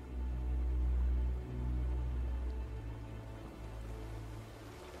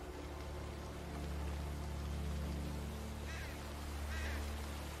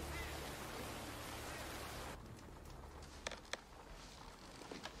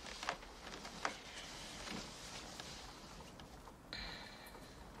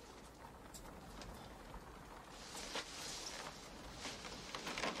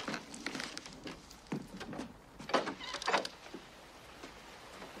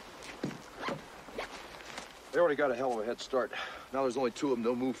 They already got a hell of a head start. Now there's only 2 of them.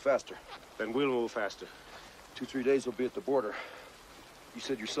 They'll move faster. Then we'll move faster. 2-3 days they'll be at the border. You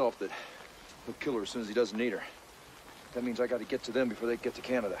said yourself that he'll kill her as soon as he doesn't need her. That means I got to get to them before they get to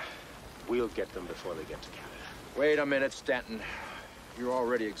Canada. We'll get them before they get to Canada. Wait a minute, Stantin. You're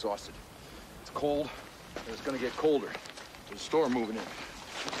already exhausted. It's cold, and it's gonna get colder. There's a storm moving in.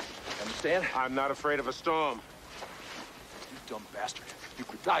 Understand? I'm not afraid of a storm. You dumb bastard. You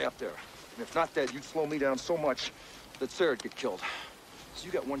could die up there. And if not dead, you'd slow me down so much that Sarah'd get killed. So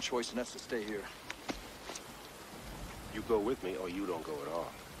you got one choice, and that's to stay here. You go with me, or you don't go at all.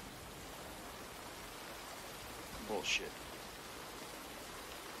 Bullshit.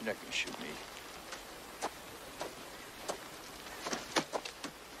 You're not gonna shoot me.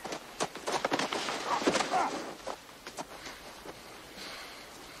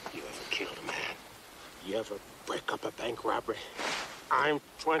 You ever killed a man? You ever break up a bank robbery? I'm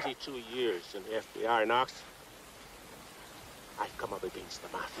 22 years in the F.B.I, Knox. I've come up against the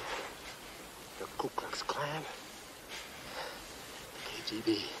Mafia, the Ku Klux Klan, the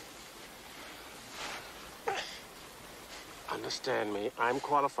KGB. Understand me, I'm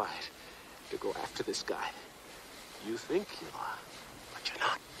qualified to go after this guy. You think you are, but you're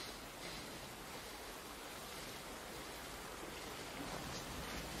not.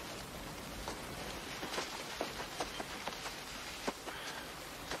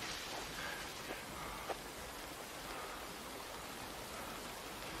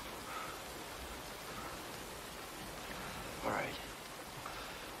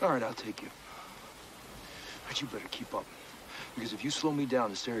 All right, I'll take you. But you better keep up. Because if you slow me down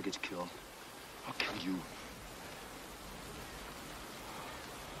and Sarah gets killed, I'll kill you.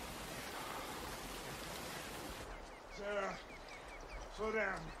 Sarah, slow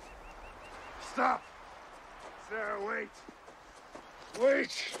down. Stop! Sarah, wait.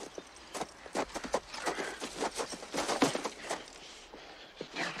 Wait!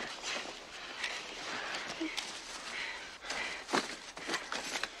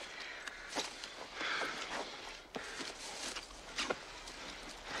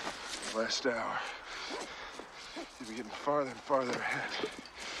 Last hour. You'll be getting farther and farther ahead.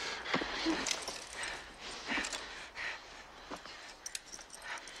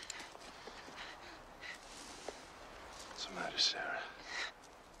 What's the matter, Sarah?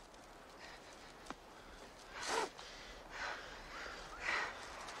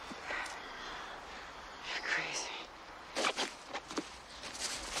 You're crazy.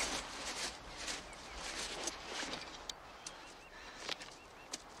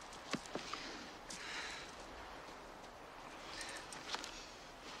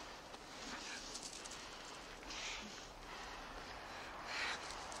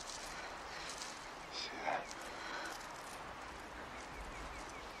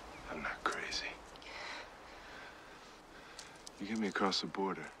 crazy. You get me across the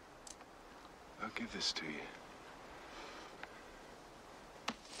border, I'll give this to you.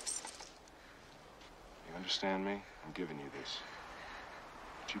 You understand me? I'm giving you this.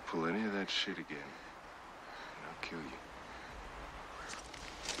 But you pull any of that shit again, and I'll kill you.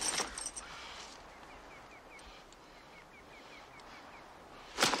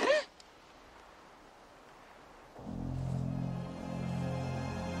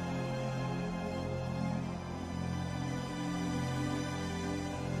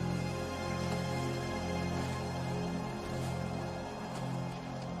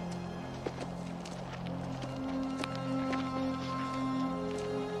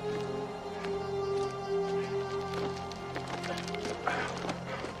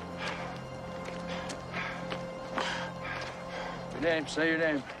 Name, say your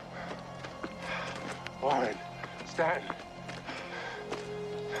name. Warren Stantin.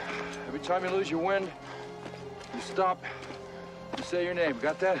 Every time you lose your wind, you stop, you say your name.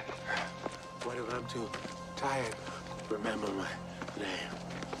 Got that? What if I'm too tired to remember my name?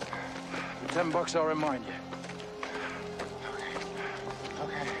 For $10, I'll remind you.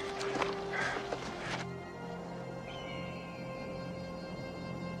 Okay.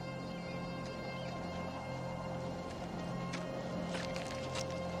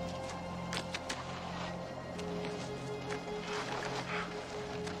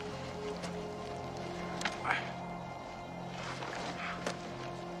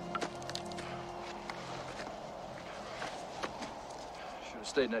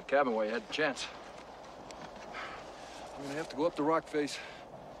 Stayed in that cabin while you had the chance. I'm gonna have to go up the rock face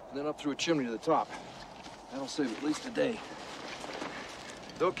and then up through a chimney to the top. That'll save at least a day.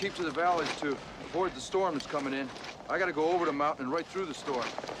 They'll keep to the valleys to avoid the storm that's coming in. I gotta go over the mountain and right through the storm.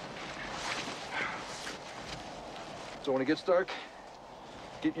 So when it gets dark,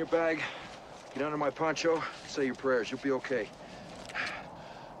 get in your bag, get under my poncho, say your prayers. You'll be okay.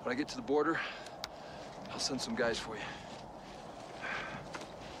 When I get to the border, I'll send some guys for you.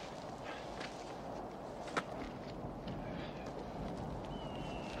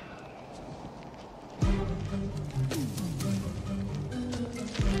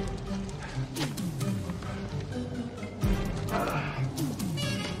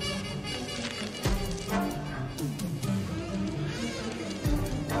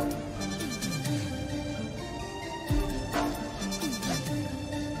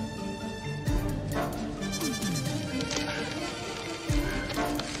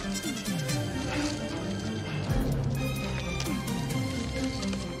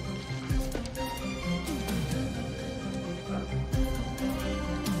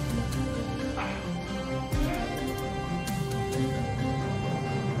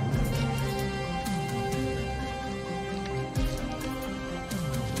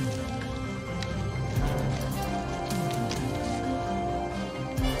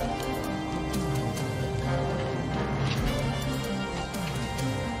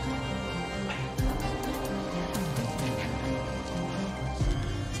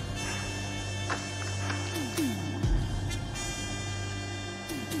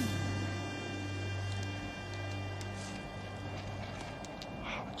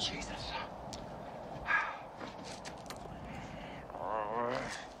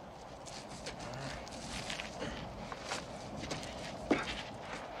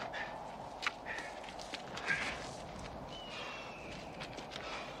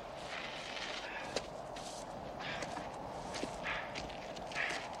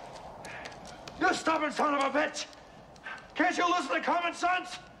 You stubborn son of a bitch! Can't you listen to common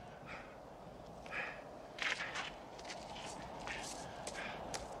sense?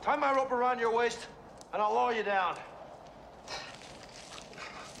 Tie my rope around your waist, and I'll lower you down.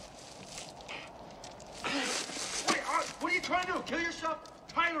 Wait, what are you trying to do? Kill yourself?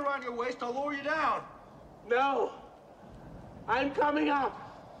 Tie it around your waist, I'll lower you down. No. I'm coming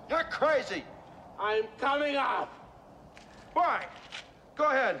up. You're crazy. I'm coming up. Fine. Go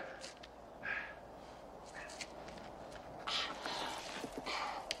ahead.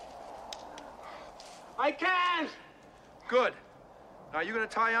 I can't! Good. Now, you gonna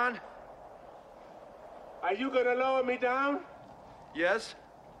tie on? Are you gonna lower me down? Yes.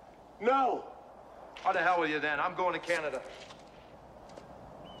 No. How the hell with you then? I'm going to Canada.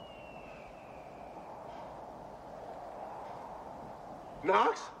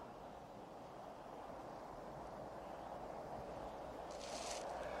 Knox?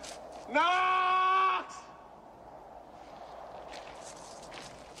 Knox!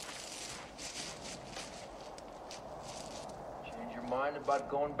 Change your mind about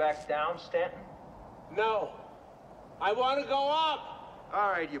going back down, Stantin? No. I want to go up. All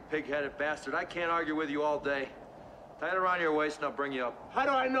right, you pig-headed bastard. I can't argue with you all day. Tie it around your waist and I'll bring you up. How do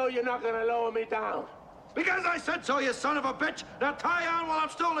I know you're not gonna lower me down? Because I said so, you son of a bitch! Now tie on while I'm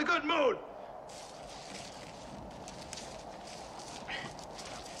still in a good mood!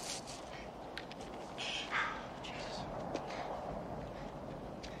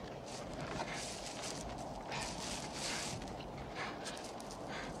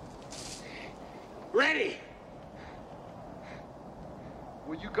 Ready!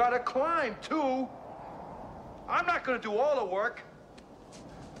 Well, you gotta climb, too. I'm not gonna do all the work.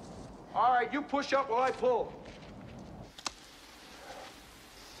 All right, you push up while I pull.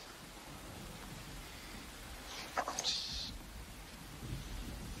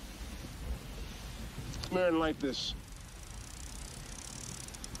 Man like this.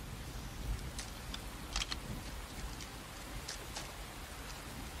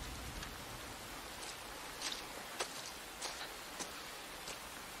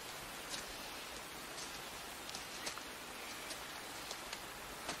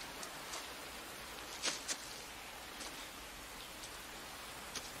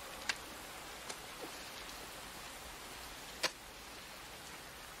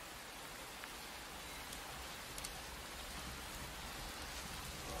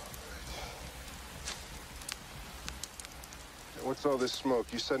 What's all this smoke?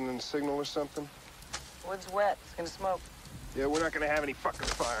 You setting in a signal or something? Wood's wet. It's gonna smoke. Yeah, we're not gonna have any fucking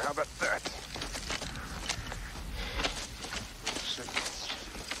fire. How about that?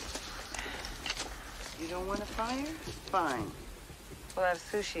 You don't want a fire? Fine. We'll have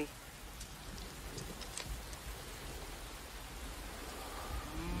sushi.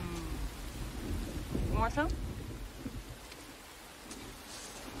 You want some?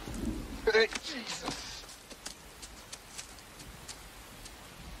 Hey, Jesus.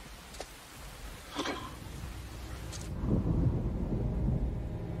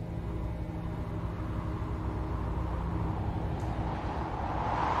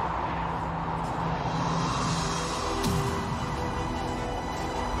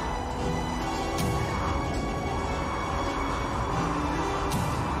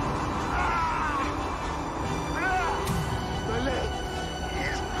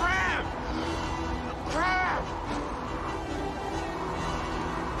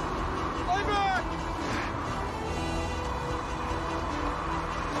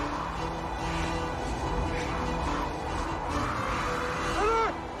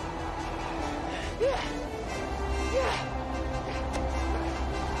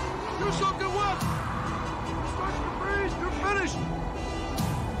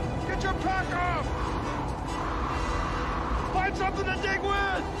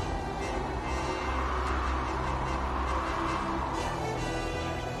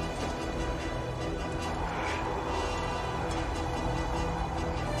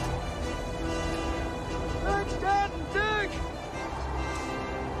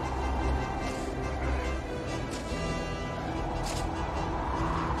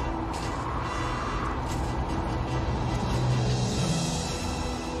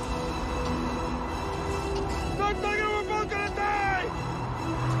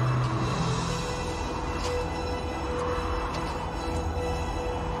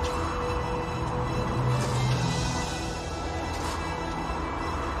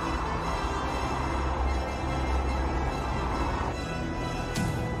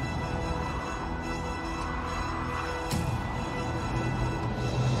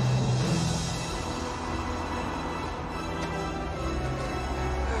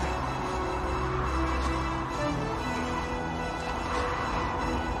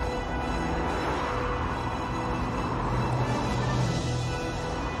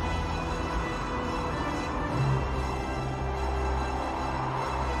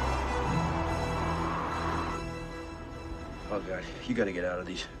 Oh, God, you gotta get out of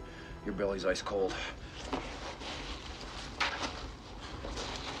these. Your belly's ice cold.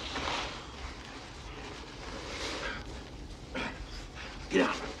 Get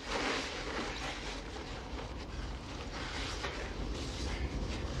out.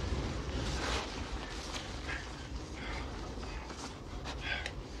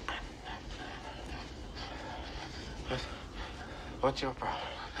 What's your problem?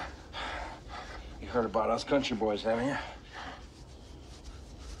 You heard about us country boys, haven't you?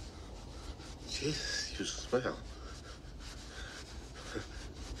 Jesus, you smell.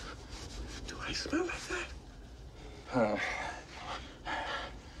 Do I smell like that? Huh.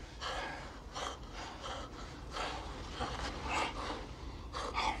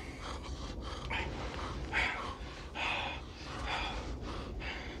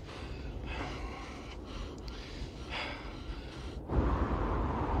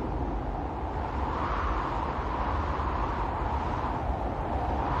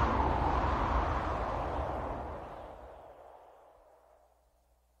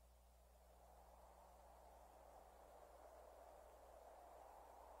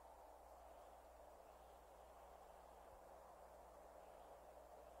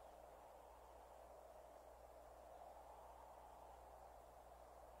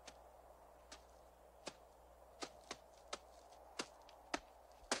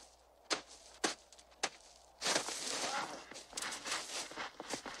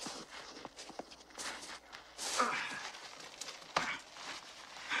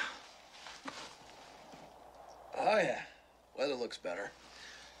 yeah. Weather looks better.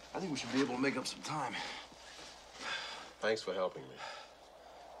 I think we should be able to make up some time. Thanks for helping me.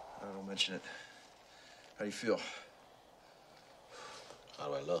 Don't mention it. How do you feel? How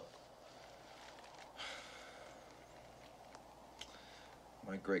do I look?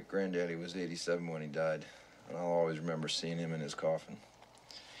 My great-granddaddy was 87 when he died, and I'll always remember seeing him in his coffin.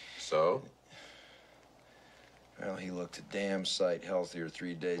 So? Well, he looked a damn sight healthier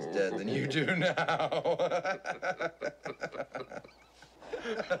 3 days dead than you do now.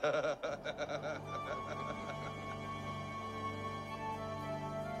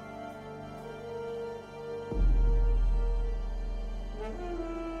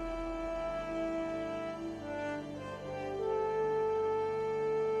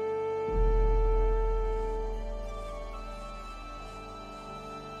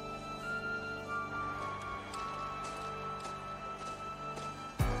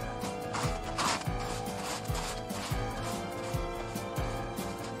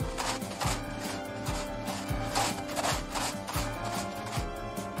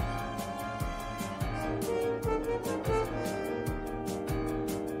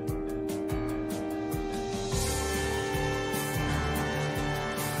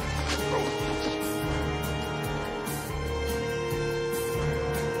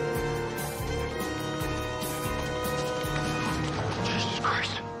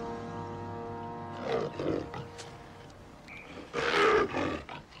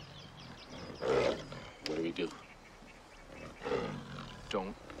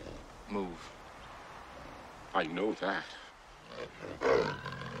 Don't move. I know that.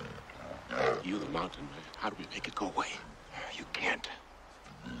 You, the mountain man, how do we make it go away? You can't.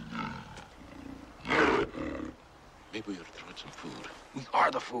 Maybe we ought to throw in some food. We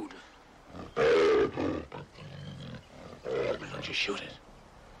are the food. Why don't you shoot it?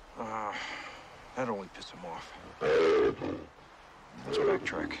 That'd only piss him off. Let's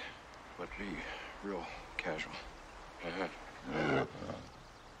backtrack, but be real casual.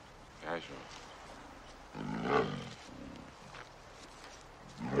 Casual.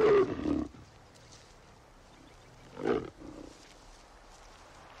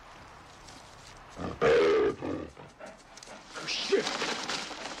 Oh, shit!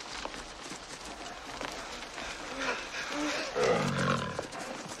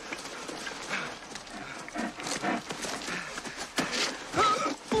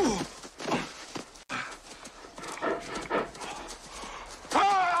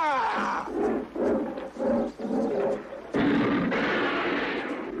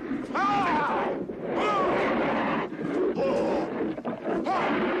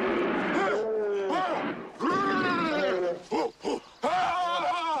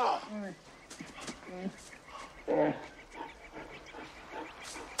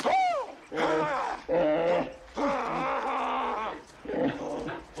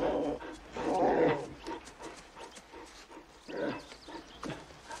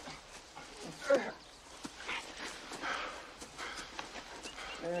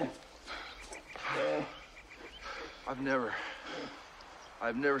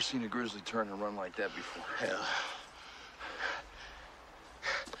 I've never seen a grizzly turn and run like that before. Hell.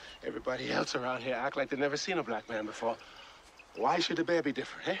 Everybody else around here act like they've never seen a black man before. Why should the bear be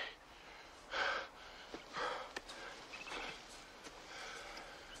different, eh?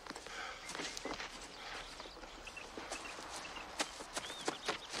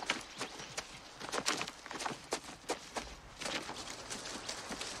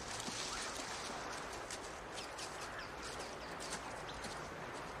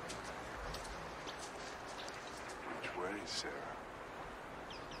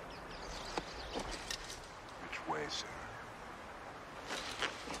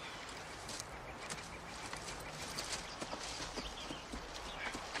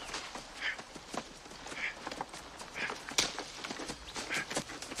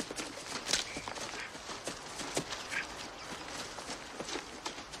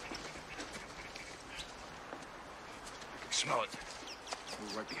 Smell it.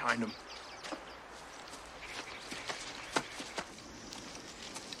 We're right behind him.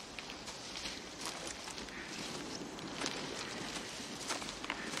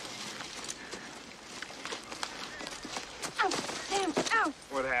 Ow! Damn! Ow!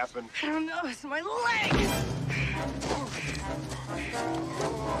 What happened? I don't know. It's my leg!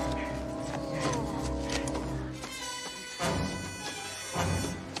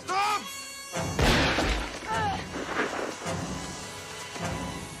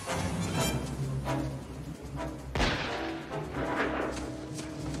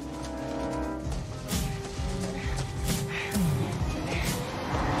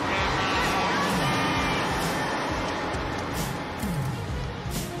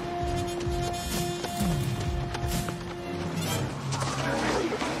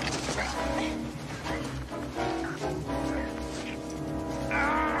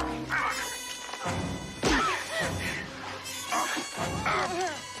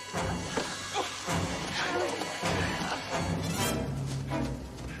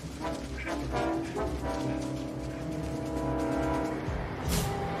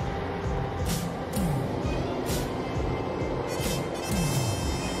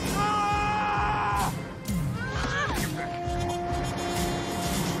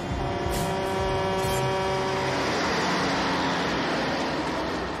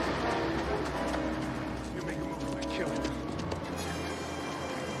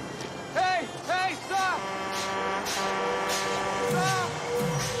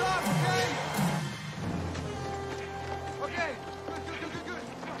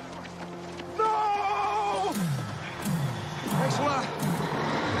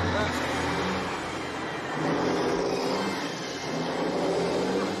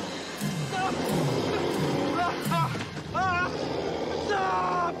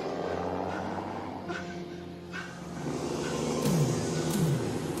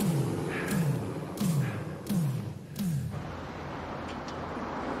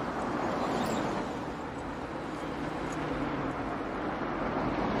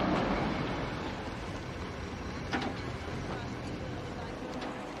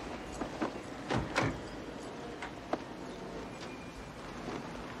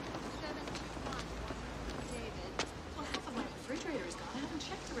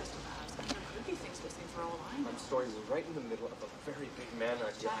 story. We're right in the middle of a very big man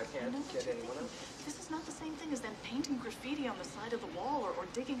idea. I can't get anyone else. This is not the same thing as them painting graffiti on the side of the wall or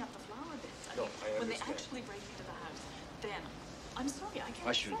digging up the flower beds. I mean, when they actually break into the house, then I'm sorry, I can't.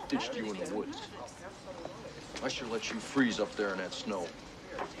 I should have ditched you in the woods. I should have let you freeze up there in that snow.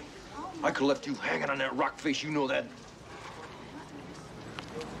 I could have left you hanging on that rock face. You know that.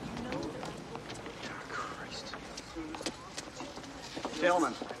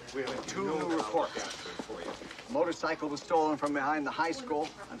 Gentlemen, we have two new reports. A motorcycle was stolen from behind the high school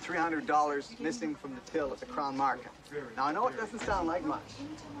and $300 missing from the till at the Crown Market. Now, I know it doesn't sound like much,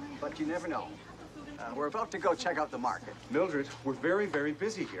 but you never know. We're about to go check out the market. Mildred, we're very, very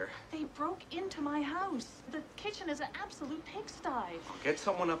busy here. They broke into my house. The kitchen is an absolute pigsty. I'll get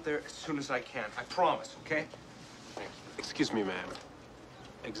someone up there as soon as I can. I promise, okay? Excuse me, ma'am.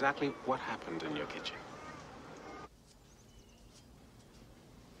 Exactly what happened in your kitchen?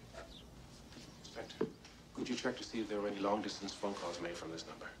 Inspector, could you check to see if there were any long-distance phone calls made from this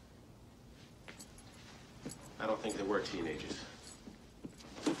number? I don't think there were teenagers.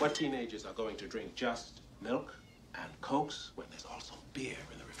 What teenagers are going to drink just milk and Cokes when there's also beer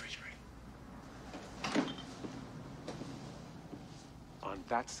in the refrigerator? On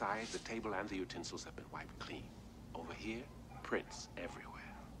that side, the table and the utensils have been wiped clean. Over here, prints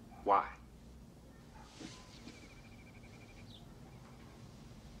everywhere. Why?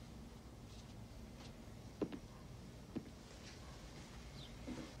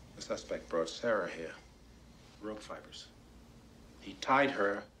 The suspect brought Sarah here. Rope fibers. He tied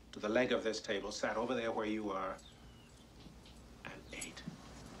her to the leg of this table, sat over there where you are, and ate.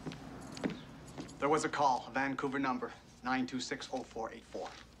 There was a call, a Vancouver number, 926-0484.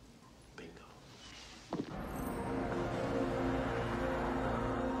 Bingo.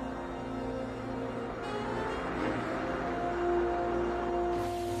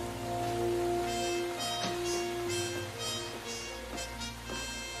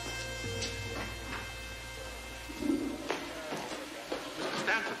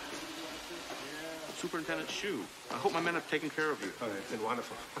 Superintendent Shue. I hope my men have taken care of you. Oh, it's been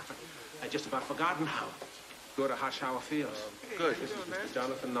wonderful. I'd just about forgotten how. Go to Hot Shower Fields. Good. This is Mr.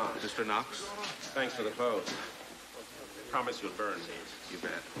 Jonathan Knox. Mr. Knox. Thanks for the clothes. I promise you'll burn these. You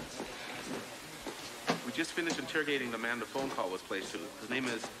bet. We just finished interrogating the man the phone call was placed to. His name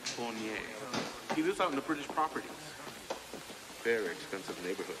is Fournier. He lives out in the British properties. Very expensive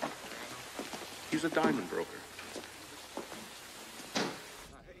neighborhood. He's a diamond broker.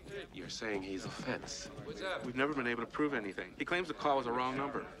 You're saying he's a fence? We've never been able to prove anything. He claims the call was a wrong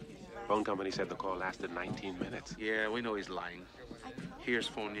number. Phone company said the call lasted 19 minutes. Yeah, we know he's lying. Here's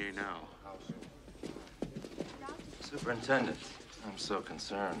Fournier now. Superintendent, I'm so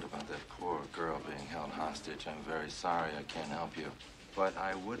concerned about that poor girl being held hostage. I'm very sorry I can't help you. But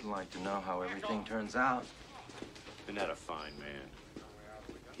I would like to know how everything turns out. Isn't that a fine man?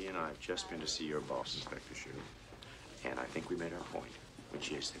 He and I have just been to see your boss, Inspector Shue. And I think we made our point,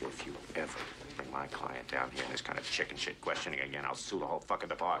 which is that if you ever bring my client down here in this kind of chicken shit questioning again, I'll sue the whole fucking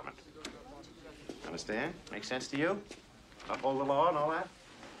department. Understand? Make sense to you? Uphold the law and all that?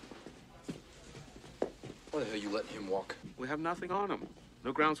 Why the hell you letting him walk? We have nothing on him.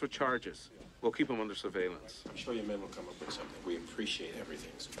 No grounds for charges. We'll keep him under surveillance. I'm sure your men will come up with something. We appreciate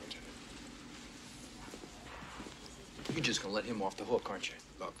everything, Superintendent. You're just gonna let him off the hook, aren't you?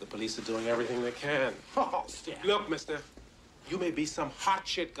 Look, the police are doing everything they can. Oh, yeah. Look, mister, you may be some hot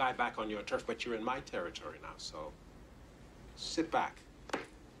shit guy back on your turf, but you're in my territory now, so sit back and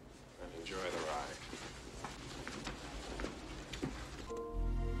enjoy the ride.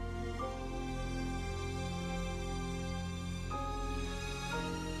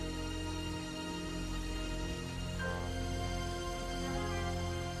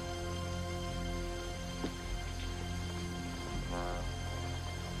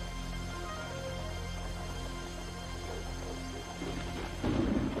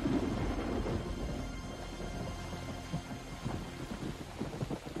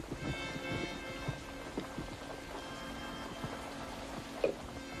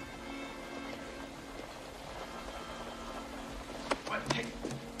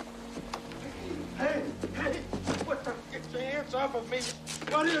 Off of me.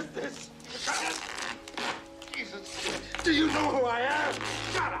 What is this? Jesus. Do you know who I am?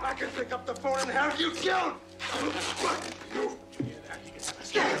 Shut up. I can pick up the phone and have you killed.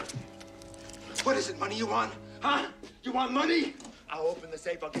 What is it, money you want? Huh? You want money? I'll open the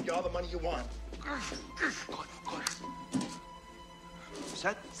safe. I'll give you all the money you want. Good.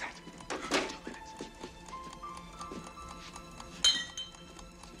 Set? Set. 2 minutes.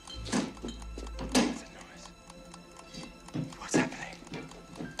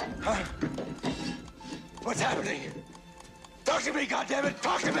 Huh? What's happening? Talk to me, goddammit!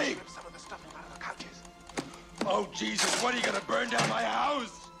 Talk to me! Some of the stuff out of the couches. Oh, Jesus, what are you gonna burn down my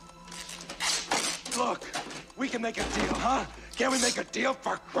house? Look, we can make a deal, huh? Can we make a deal,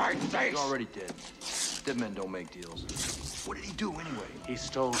 for Christ's sake? You already did. Dead men don't make deals. What did he do anyway? He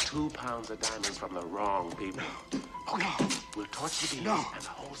stole 2 pounds of diamonds from the wrong people. Okay, We'll torch the deal no, and the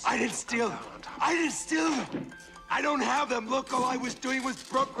whole I didn't steal them. I didn't steal them. I don't have them. Look, all I was doing was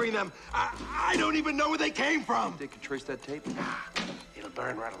brokering them. I don't even know where they came from. They can trace that tape? It'll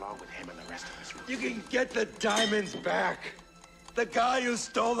burn right along with him and the rest of us. You can get the diamonds back. The guy who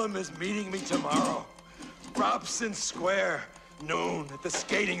stole them is meeting me tomorrow. Robson Square, noon, at the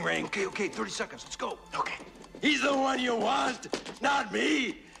skating rink. Okay, 30 seconds. Let's go. Okay. He's the one you want, not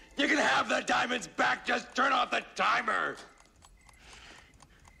me. You can have the diamonds back. Just turn off the timer.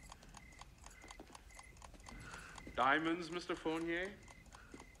 Diamonds, Mr. Fournier?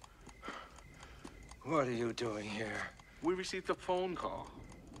 What are you doing here? We received a phone call.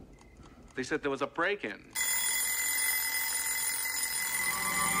 They said there was a break-in.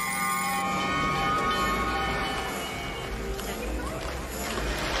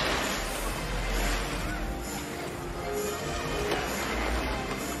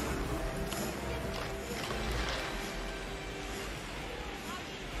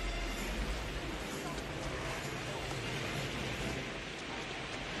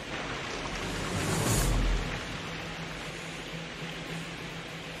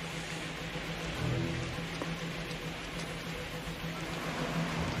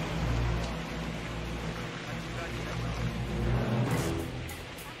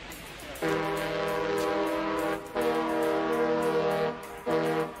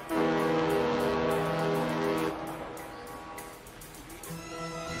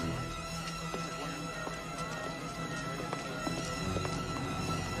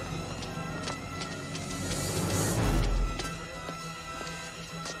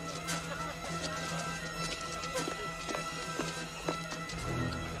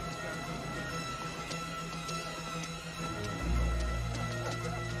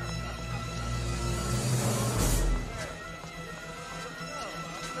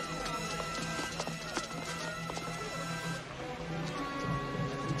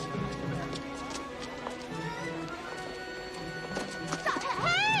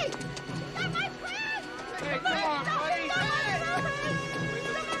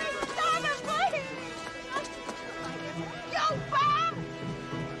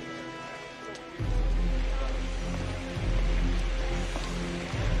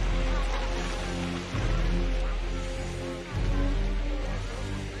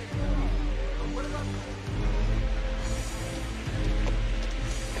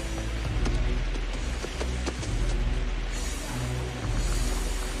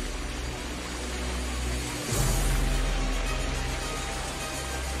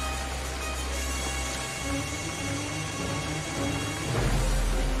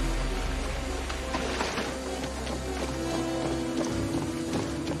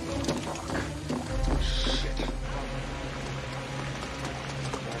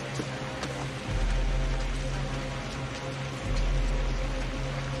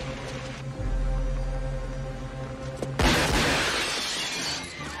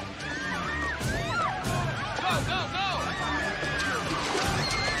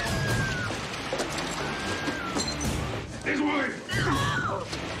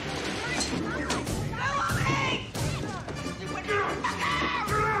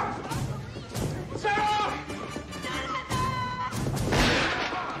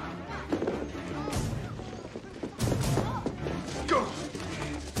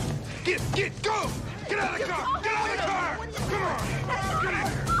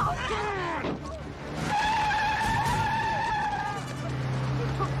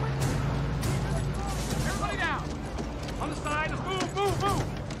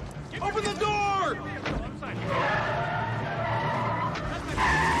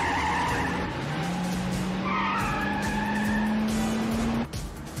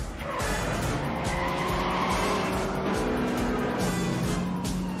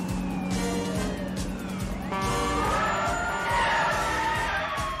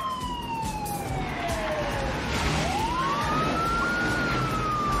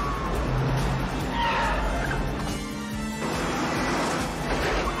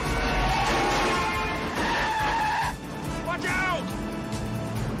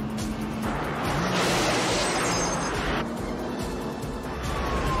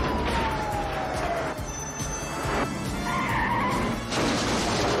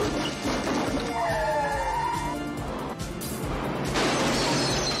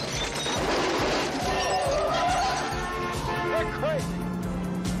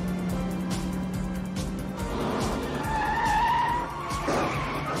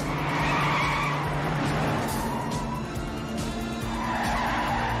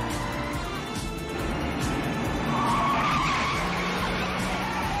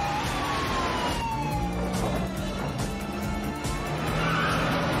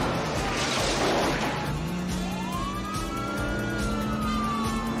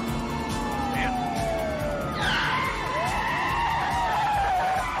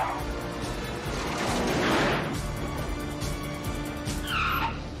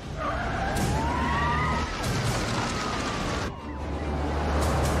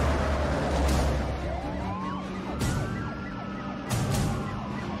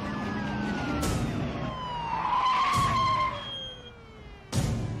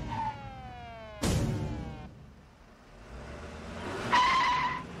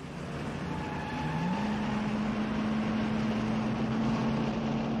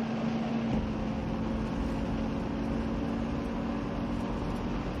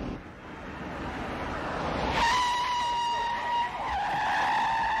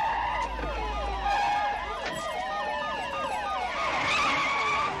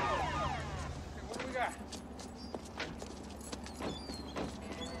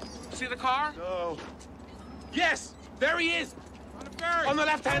 car? No. Yes, there he is. On the ferry. On the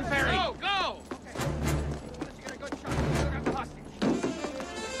left-hand ferry. Go, go.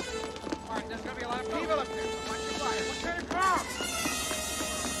 All right, there's gonna be a lot of people up there. Watch your fire. What's in the car?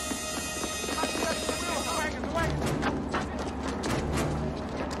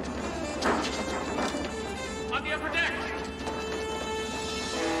 On the upper deck.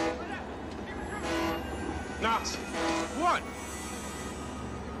 Knox. What?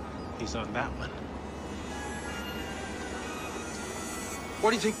 He's on that one. What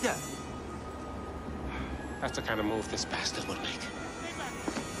do you think that? That's the kind of move this bastard would make.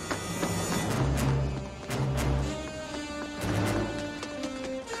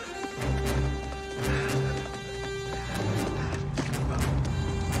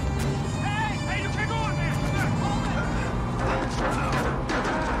 Hey, you can't go on, man!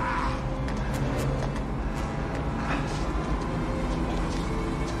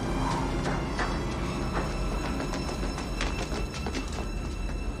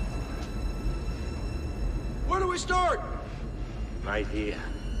 Where do we start? Right here.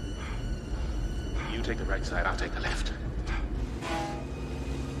 You take the right side, I'll take the left.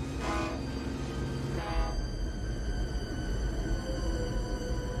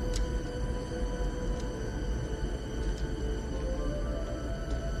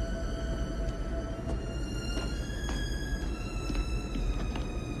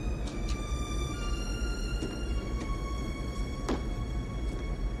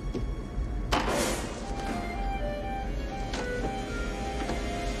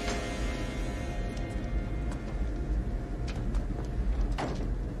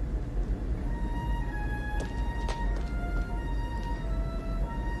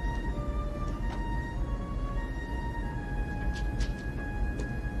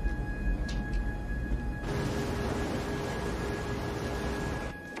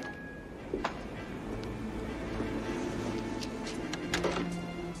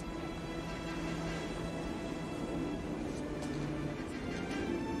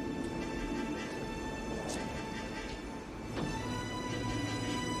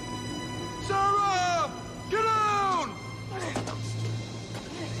 Sarah! Get down!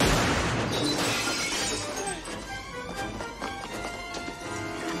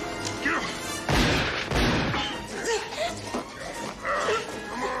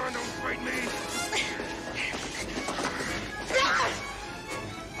 Come on, don't fight me.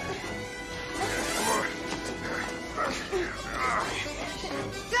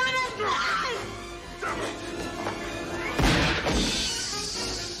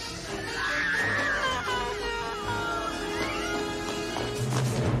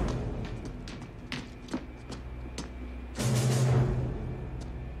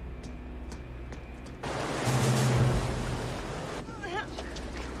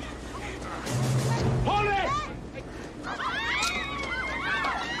 Hold it!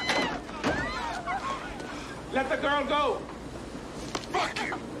 Let the girl go. Fuck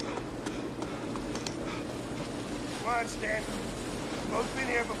you! Come on, Stan. Both been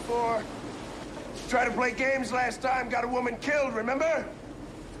here before. Tried to play games last time, got a woman killed, remember?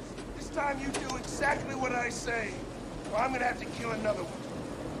 This time you do exactly what I say, or I'm gonna have to kill another one.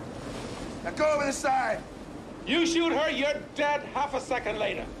 Now go over the side. You shoot her, you're dead half a second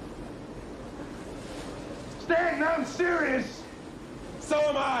later. Stan, I'm serious. So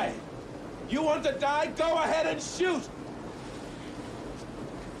am I. You want to die? Go ahead and shoot.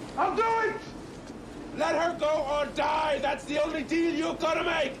 I'll do it! Let her go or die. That's the only deal you're gonna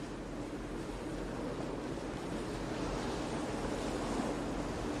make.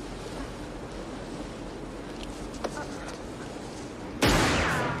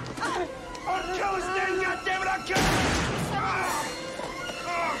 I'll kill her, Stan, goddammit, I'll kill her!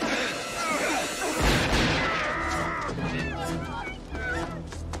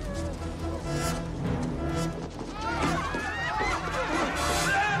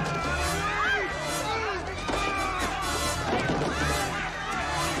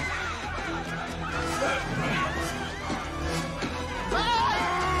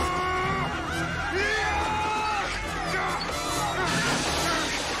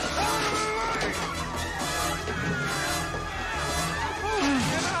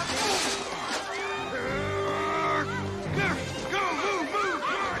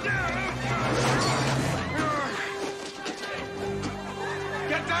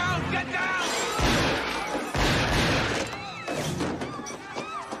 Get down! Get down!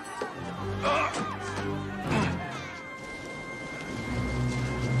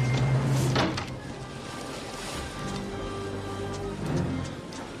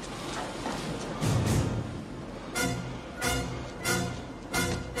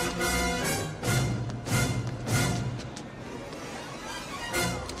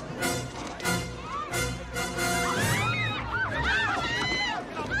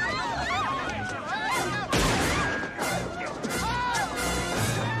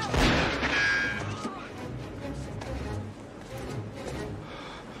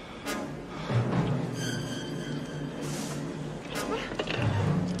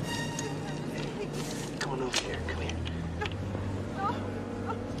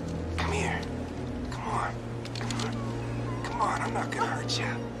 gonna hurt you.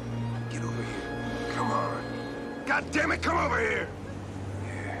 Get over here. Come on. God damn it, come over here!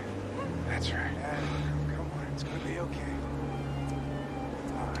 Yeah, that's right. Come on, it's gonna be okay.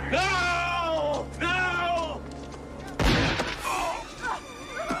 All right. No! No!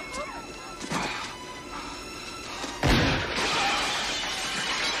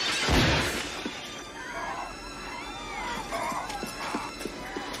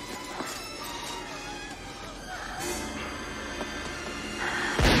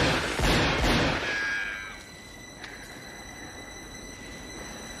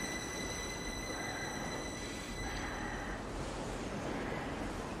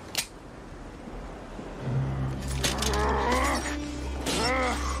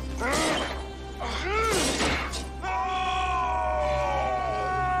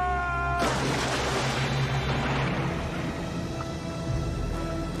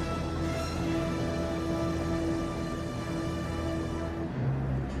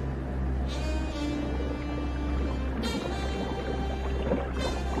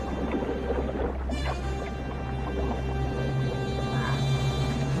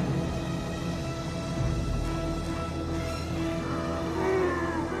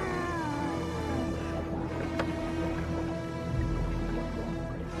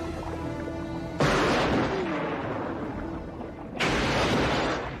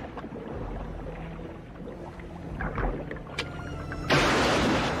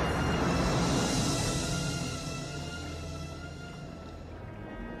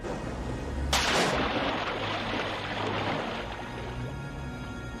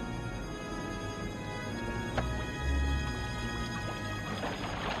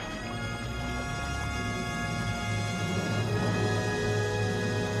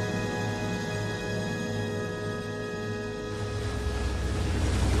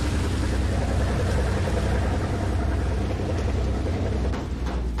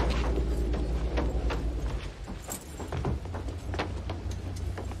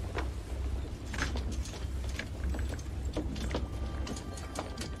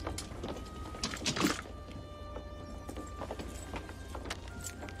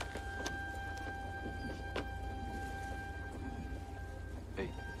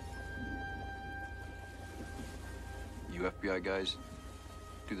 You FBI guys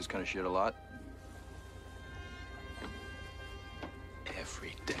do this kind of shit a lot?